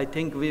 I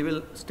think we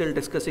will still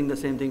discussing the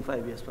same thing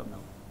 5 years from now.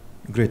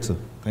 Great, sir.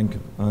 Thank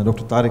you.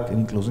 Dr. Tariq,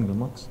 any closing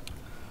remarks?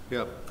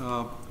 Yeah.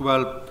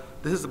 Well,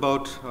 this is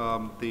about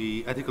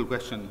the ethical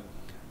question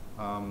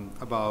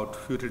about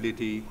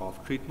futility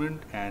of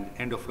treatment and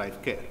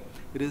end-of-life care.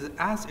 It is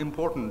as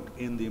important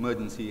in the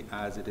emergency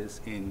as it is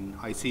in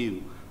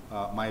ICU.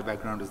 My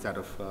background is that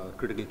of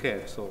critical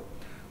care, so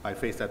I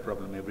face that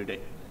problem every day.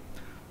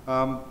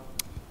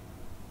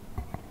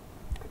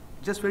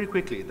 Just very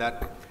quickly,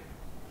 that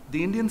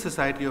the Indian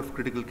Society of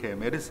Critical Care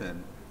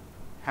Medicine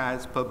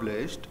has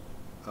published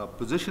a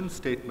position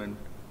statement,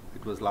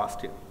 it was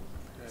last year.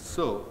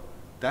 So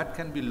that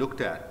can be looked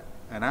at,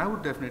 and I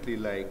would definitely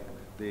like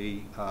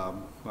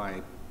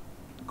my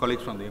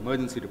colleagues from the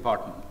emergency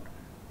department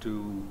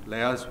to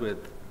liaise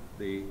with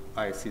the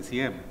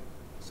ISCCM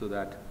so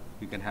that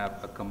we can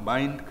have a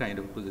combined kind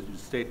of position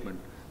statement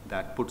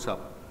that puts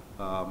up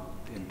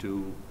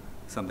into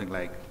something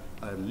like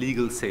a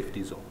legal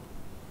safety zone.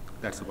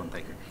 That's the one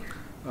thing.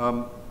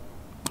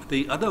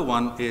 The other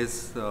one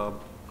is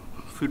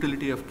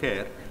futility of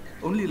care.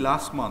 Only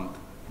last month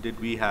did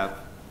we have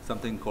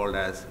something called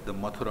as the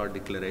Mathura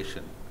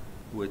Declaration,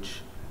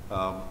 which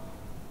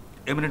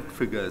eminent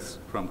figures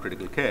from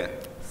critical care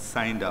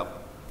signed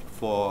up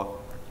for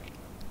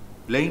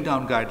laying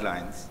down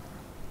guidelines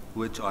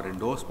which are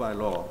endorsed by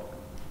law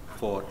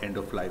for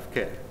end-of-life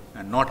care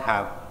and not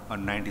have a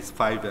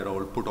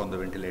 95-year-old put on the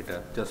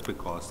ventilator just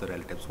because the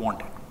relatives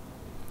want it.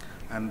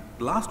 And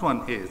the last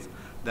one is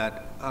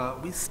that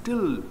we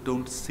still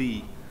don't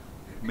see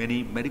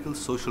many medical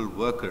social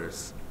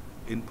workers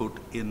input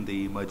in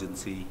the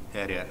emergency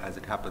area as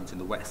it happens in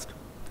the West.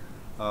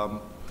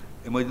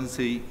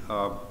 emergency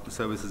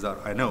services are,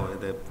 I know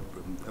they're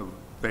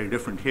very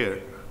different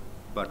here,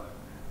 but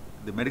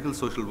the medical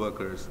social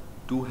workers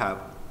do have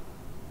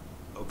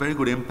a very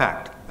good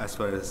impact as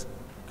far as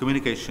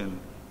communication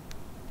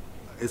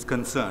is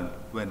concerned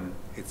when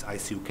it's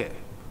ICU care.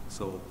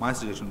 So my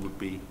suggestion would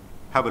be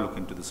have a look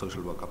into the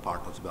social worker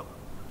part as well.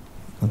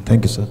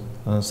 Thank you, sir.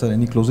 Sir,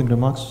 any closing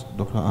remarks,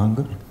 Dr.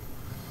 Ahangar?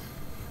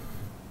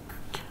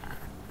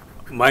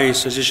 My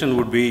suggestion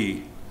would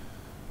be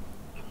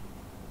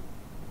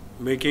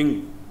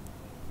making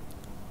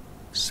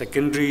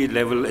secondary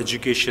level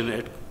education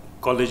at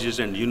colleges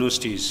and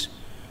universities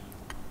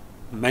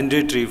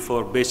mandatory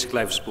for basic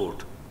life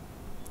support,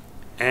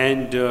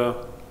 and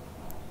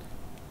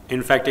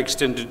in fact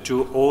extended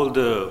to all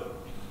the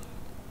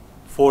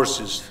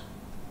forces,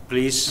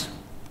 police,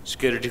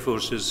 security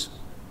forces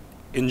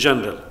in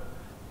general,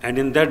 and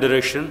in that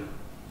direction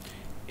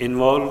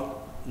involve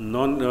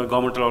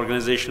non-governmental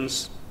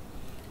organizations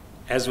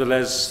as well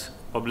as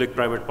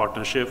public-private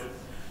partnership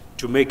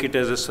to make it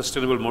as a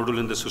sustainable model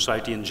in the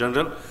society in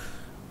general,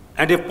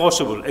 and if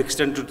possible,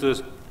 extend to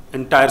the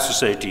entire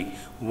society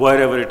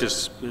wherever it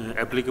is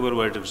applicable,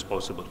 where it is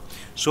possible,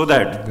 so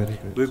that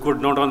we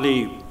could not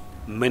only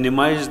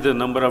minimize the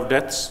number of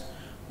deaths,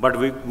 but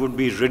we would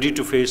be ready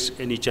to face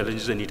any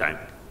challenges anytime.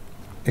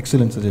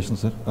 Excellent suggestion,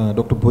 sir.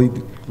 Dr.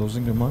 Boyd,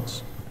 closing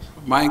remarks?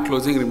 My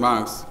closing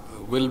remarks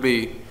will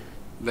be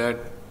that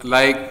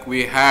like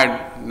we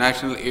had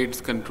National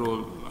AIDS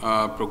Control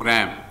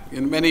Program,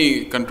 in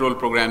many control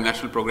program,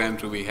 national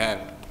programs we have.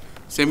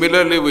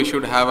 Similarly, we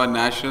should have a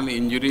national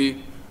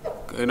injury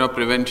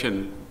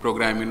prevention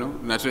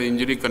program, national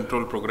injury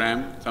control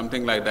program,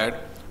 something like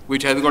that,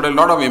 which has got a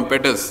lot of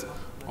impetus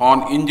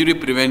on injury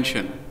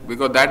prevention,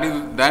 because that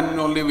is, then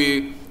only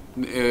we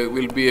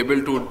will be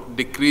able to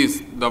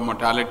decrease the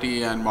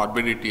mortality and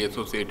morbidity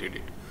associated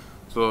it.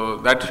 So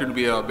that should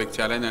be a big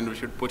challenge, and we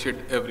should push it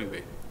every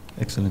way.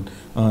 Excellent.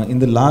 In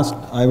the last,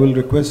 I will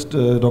request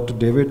Dr.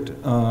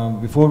 David,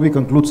 before we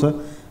conclude, sir,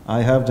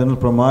 I have General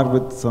Pramar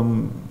with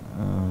some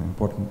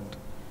important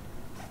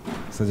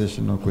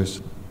suggestion or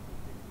question.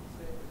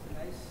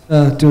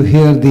 To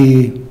hear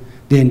the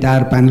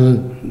entire panel,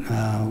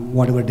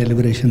 whatever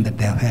deliberation that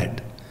they have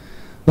had.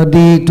 But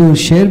to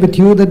share with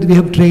you that we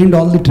have trained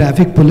all the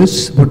traffic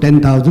police for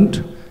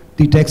 10,000,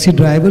 the taxi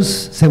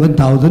drivers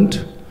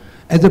 7,000,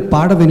 as a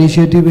part of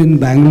initiative in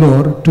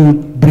Bangalore to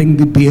bring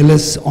the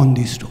BLS on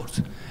these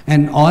stores.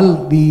 And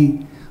all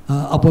the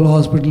Apollo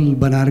Hospital,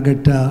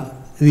 Banarghatta,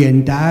 the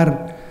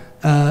entire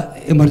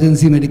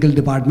emergency medical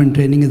department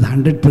training is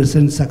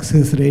 100%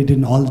 success rate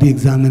in all the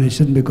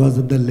examination because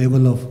of the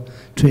level of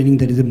training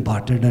that is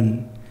imparted.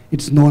 And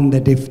it's known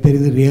that if there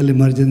is a real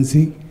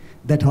emergency,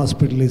 that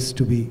hospital is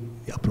to be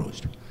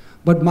approached.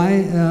 But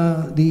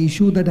the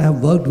issue that I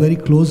have worked very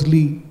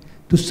closely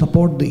to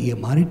support the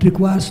EMR, it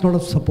requires a lot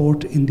of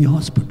support in the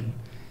hospital.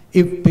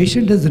 If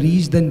patient has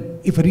reached, then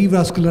if a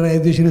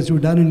revascularization has to be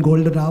done in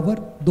golden hour,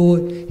 though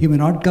he may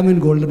not come in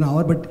golden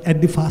hour, but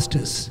at the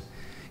fastest.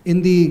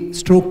 In the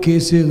stroke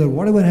cases or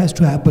whatever has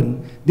to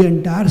happen, the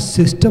entire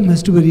system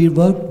has to be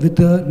reworked with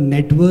a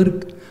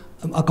network,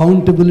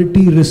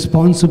 accountability,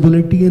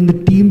 responsibility, and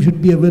the team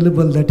should be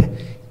available that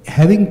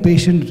having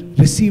patient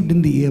received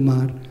in the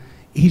EMR,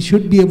 he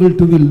should be able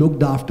to be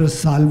looked after,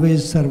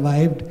 salvaged,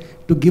 survived,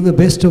 to give a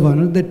best of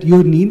honor that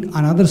you need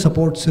another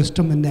support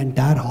system in the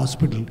entire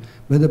hospital,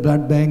 whether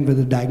blood bank,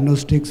 whether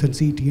diagnostics and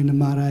CT and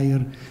MRI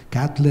or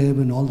cath lab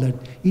and all that.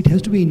 It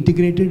has to be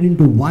integrated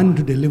into one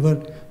to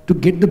deliver, to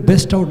get the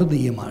best out of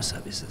the EMR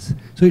services.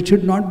 So it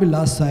should not be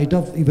lost sight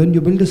of, when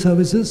you build the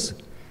services,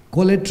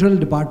 collateral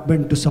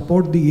department to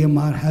support the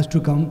EMR has to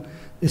come,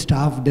 a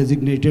staff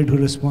designated who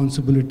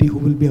responsibility, who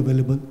will be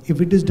available. If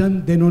it is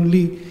done, then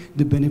only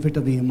the benefit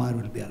of the EMR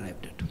will be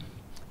arrived at.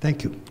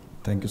 Thank you.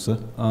 Thank you, sir.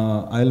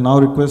 I'll now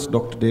request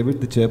Dr.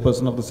 David, the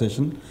chairperson of the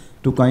session,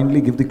 to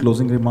kindly give the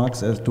closing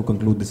remarks as to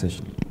conclude the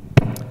session.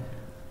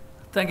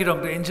 Thank you,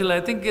 Dr. Angel. I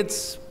think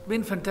it's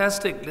been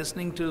fantastic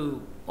listening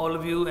to all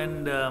of you,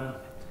 and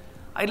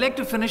I'd like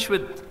to finish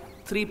with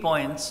 3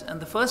 points. And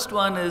the first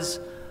one is,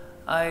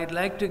 I'd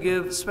like to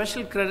give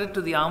special credit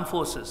to the armed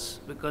forces,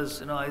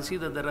 because I see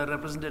that there are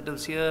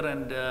representatives here,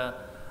 and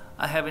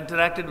I have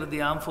interacted with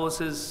the armed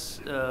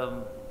forces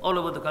all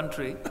over the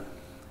country,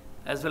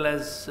 as well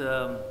as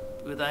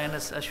with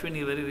INS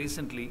Ashwini very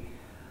recently.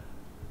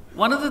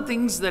 One of the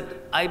things that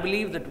I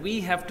believe that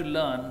we have to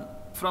learn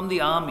from the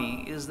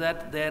army is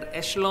that they're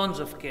echelons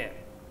of care.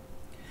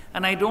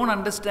 And I don't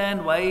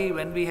understand why,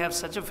 when we have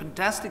such a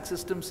fantastic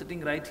system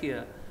sitting right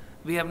here,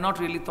 we have not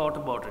really thought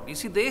about it. You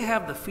see, they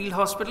have the field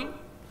hospital,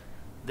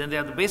 then they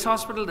have the base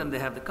hospital, then they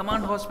have the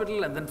command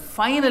hospital, and then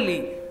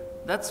finally,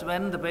 that's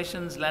when the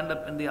patients land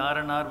up in the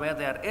R&R, where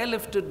they are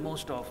airlifted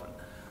most often.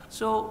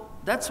 So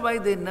that's why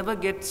they never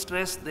get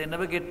stressed, they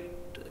never get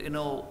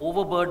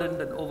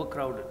overburdened and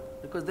overcrowded,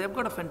 because they've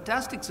got a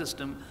fantastic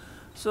system.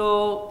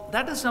 So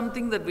that is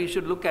something that we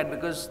should look at,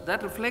 because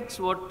that reflects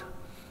what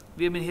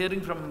we have been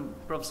hearing from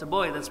Professor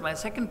Boy. That's my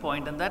second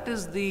point, and that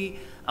is the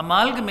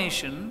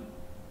amalgamation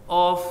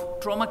of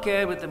trauma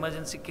care with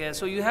emergency care.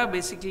 So you have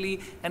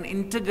basically an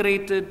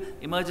integrated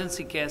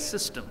emergency care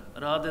system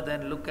rather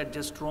than look at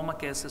just trauma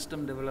care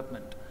system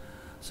development.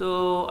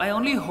 So I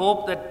only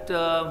hope that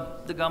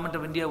the government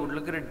of India would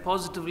look at it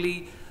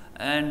positively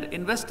and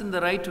invest in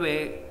the right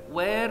way,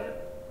 where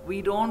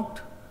we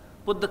don't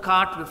put the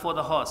cart before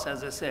the horse,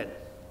 as I said.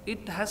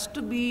 It has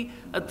to be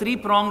a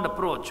three-pronged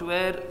approach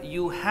where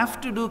you have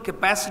to do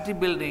capacity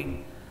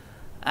building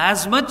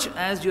as much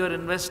as you are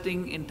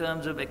investing in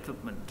terms of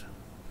equipment.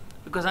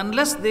 Because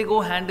unless they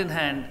go hand in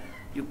hand,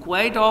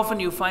 quite often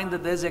you find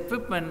that there's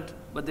equipment,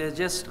 but they're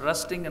just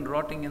rusting and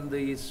rotting in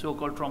the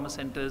so-called trauma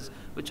centers,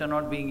 which are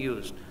not being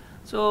used.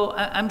 So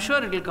I'm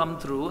sure it will come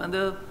through. And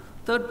the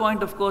third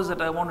point, of course,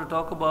 that I want to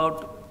talk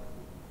about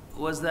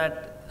was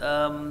that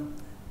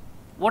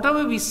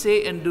whatever we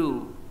say and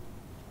do,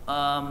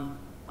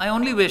 I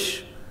only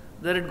wish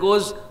that it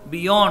goes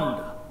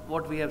beyond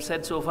what we have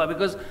said so far,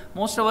 because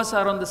most of us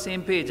are on the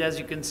same page, as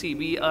you can see.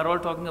 We are all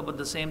talking about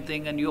the same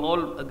thing, and you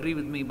all agree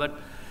with me. But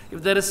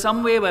if there is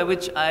some way by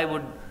which I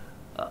would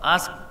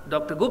ask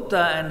Dr.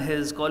 Gupta and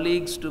his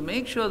colleagues to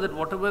make sure that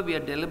whatever we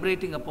are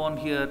deliberating upon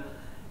here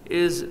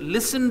is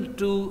listened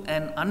to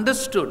and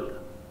understood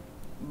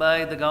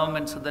by the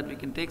government, so that we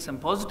can take some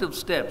positive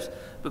steps,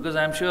 because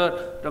I'm sure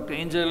Dr.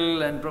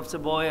 Angel and Professor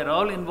Boy are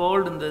all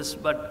involved in this,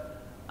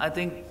 but I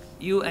think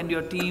you and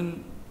your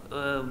team,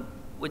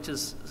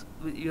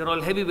 you're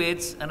all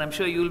heavyweights, and I'm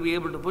sure you'll be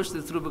able to push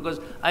this through, because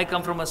I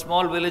come from a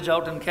small village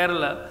out in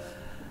Kerala.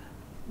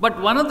 But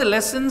one of the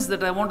lessons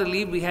that I want to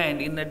leave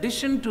behind, in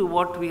addition to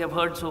what we have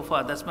heard so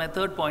far, that's my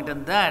third point,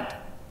 and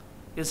that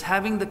is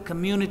having the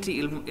community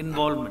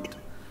involvement.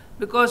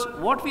 Because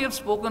what we have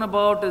spoken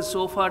about is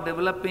so far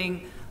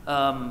developing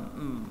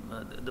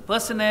the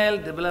personnel,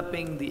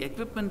 developing the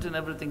equipment and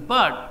everything,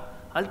 but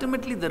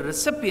ultimately the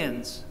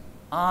recipients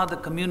are the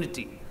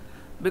community.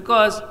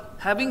 Because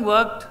having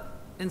worked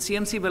in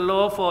CMC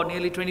Vellore for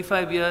nearly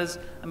 25 years,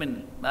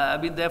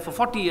 I've been there for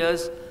 40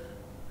 years,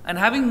 and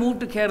having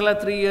moved to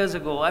Kerala 3 years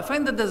ago, I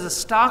find that there's a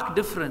stark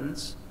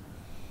difference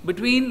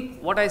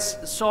between what I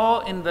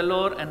saw in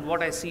Vellore and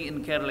what I see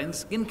in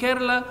Kerala. In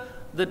Kerala,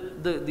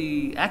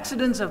 the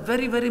accidents are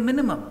very, very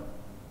minimum.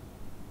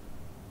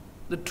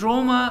 The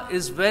trauma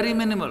is very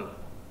minimal.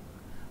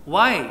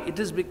 Why? It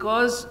is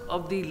because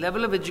of the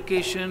level of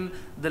education,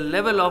 the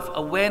level of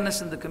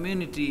awareness in the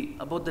community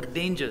about the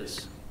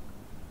dangers.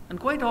 And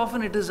quite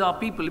often it is our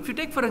people. If you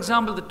take, for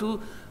example, the two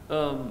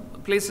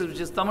places, which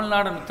is Tamil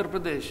Nadu and Uttar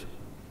Pradesh.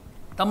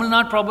 Tamil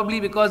Nadu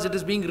probably because it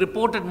is being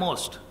reported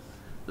most.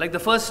 Like the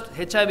first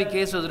HIV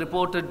case was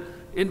reported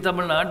in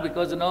Tamil Nadu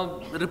because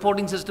the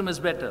reporting system is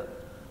better.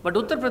 But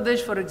Uttar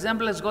Pradesh, for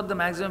example, has got the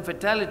maximum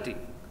fatality.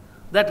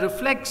 That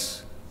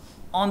reflects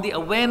on the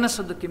awareness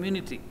of the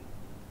community.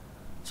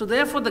 So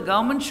therefore, the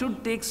government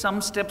should take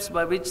some steps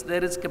by which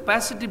there is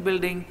capacity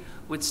building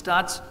which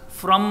starts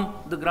from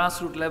the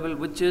grassroots level,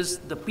 which is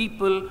the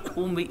people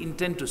whom we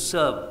intend to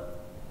serve.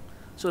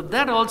 So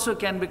that also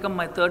can become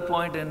my third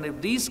point, and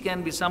if these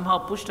can be somehow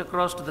pushed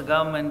across to the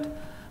government,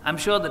 I'm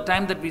sure the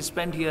time that we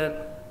spend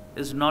here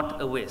is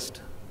not a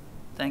waste.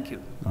 Thank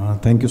you.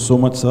 Thank you so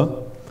much,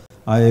 sir.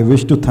 I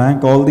wish to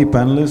thank all the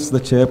panelists, the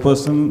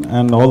chairperson,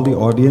 and all the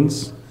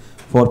audience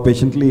for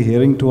patiently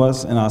hearing to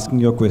us and asking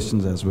your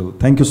questions as well.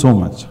 Thank you so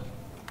much.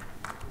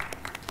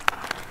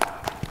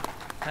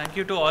 Thank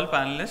you to all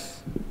panelists.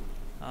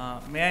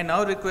 May I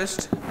now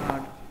request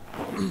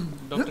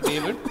Dr.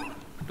 David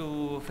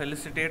to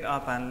felicitate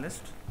our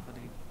panelists.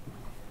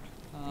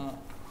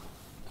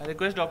 I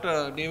request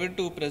Dr. David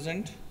to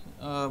present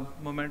a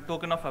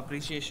token of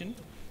appreciation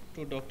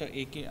to Dr.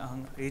 A.J.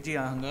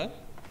 Ahangar,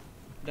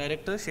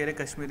 Director,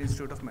 Sher-e-Kashmir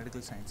Institute of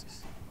Medical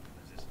Sciences.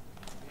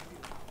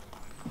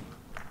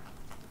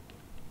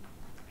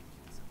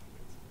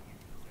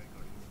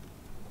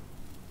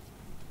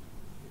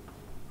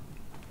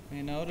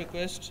 May now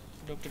request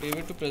Dr.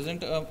 David to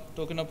present a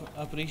token of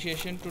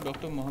appreciation to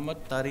Dr. Muhammad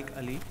Tariq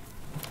Ali.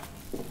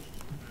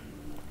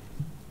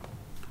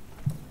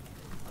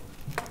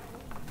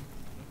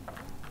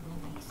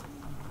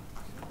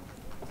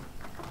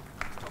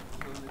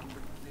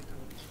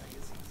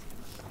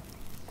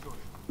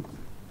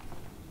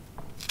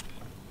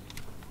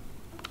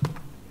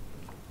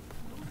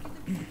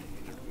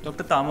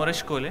 Dr.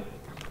 Tamoresh Kole.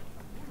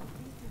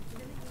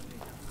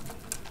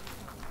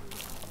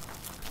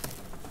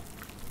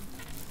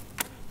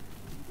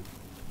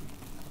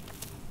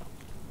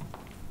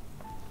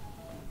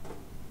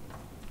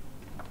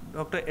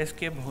 Dr.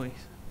 S.K. Bhoi.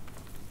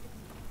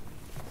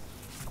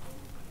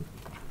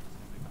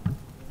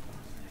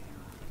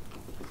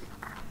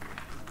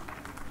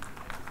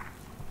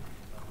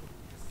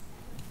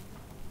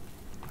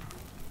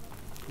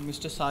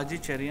 Mr. Saji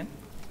Cherian.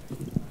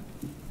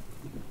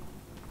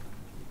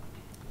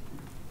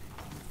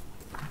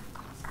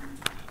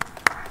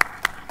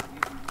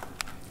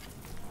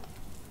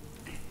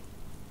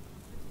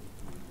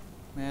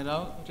 May I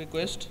now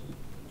request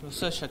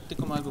Professor Shakti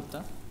Kumar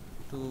Gupta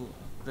to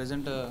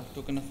present a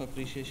token of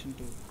appreciation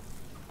to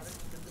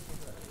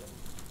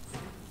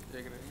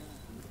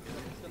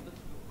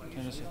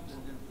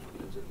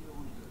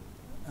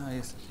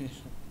Yes.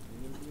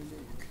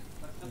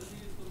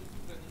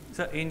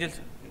 Sir, angels.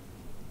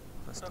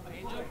 First.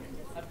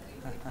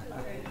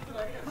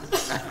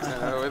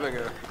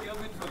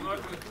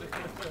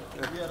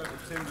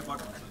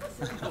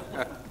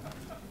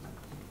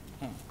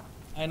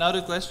 I now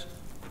request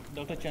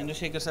Dr.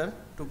 Chandrasekhar sir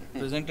to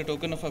present a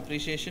token of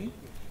appreciation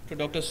to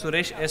Dr.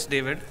 Suresh S.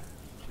 David.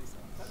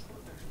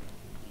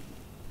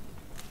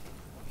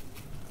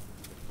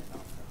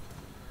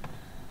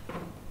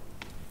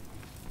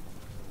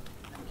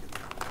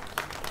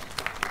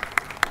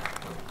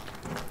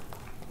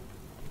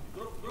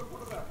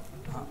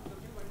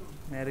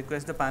 May I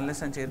request the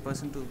panelists and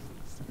chairperson to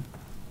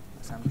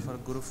sample for a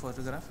group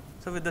photograph?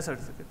 So with the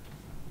certificate.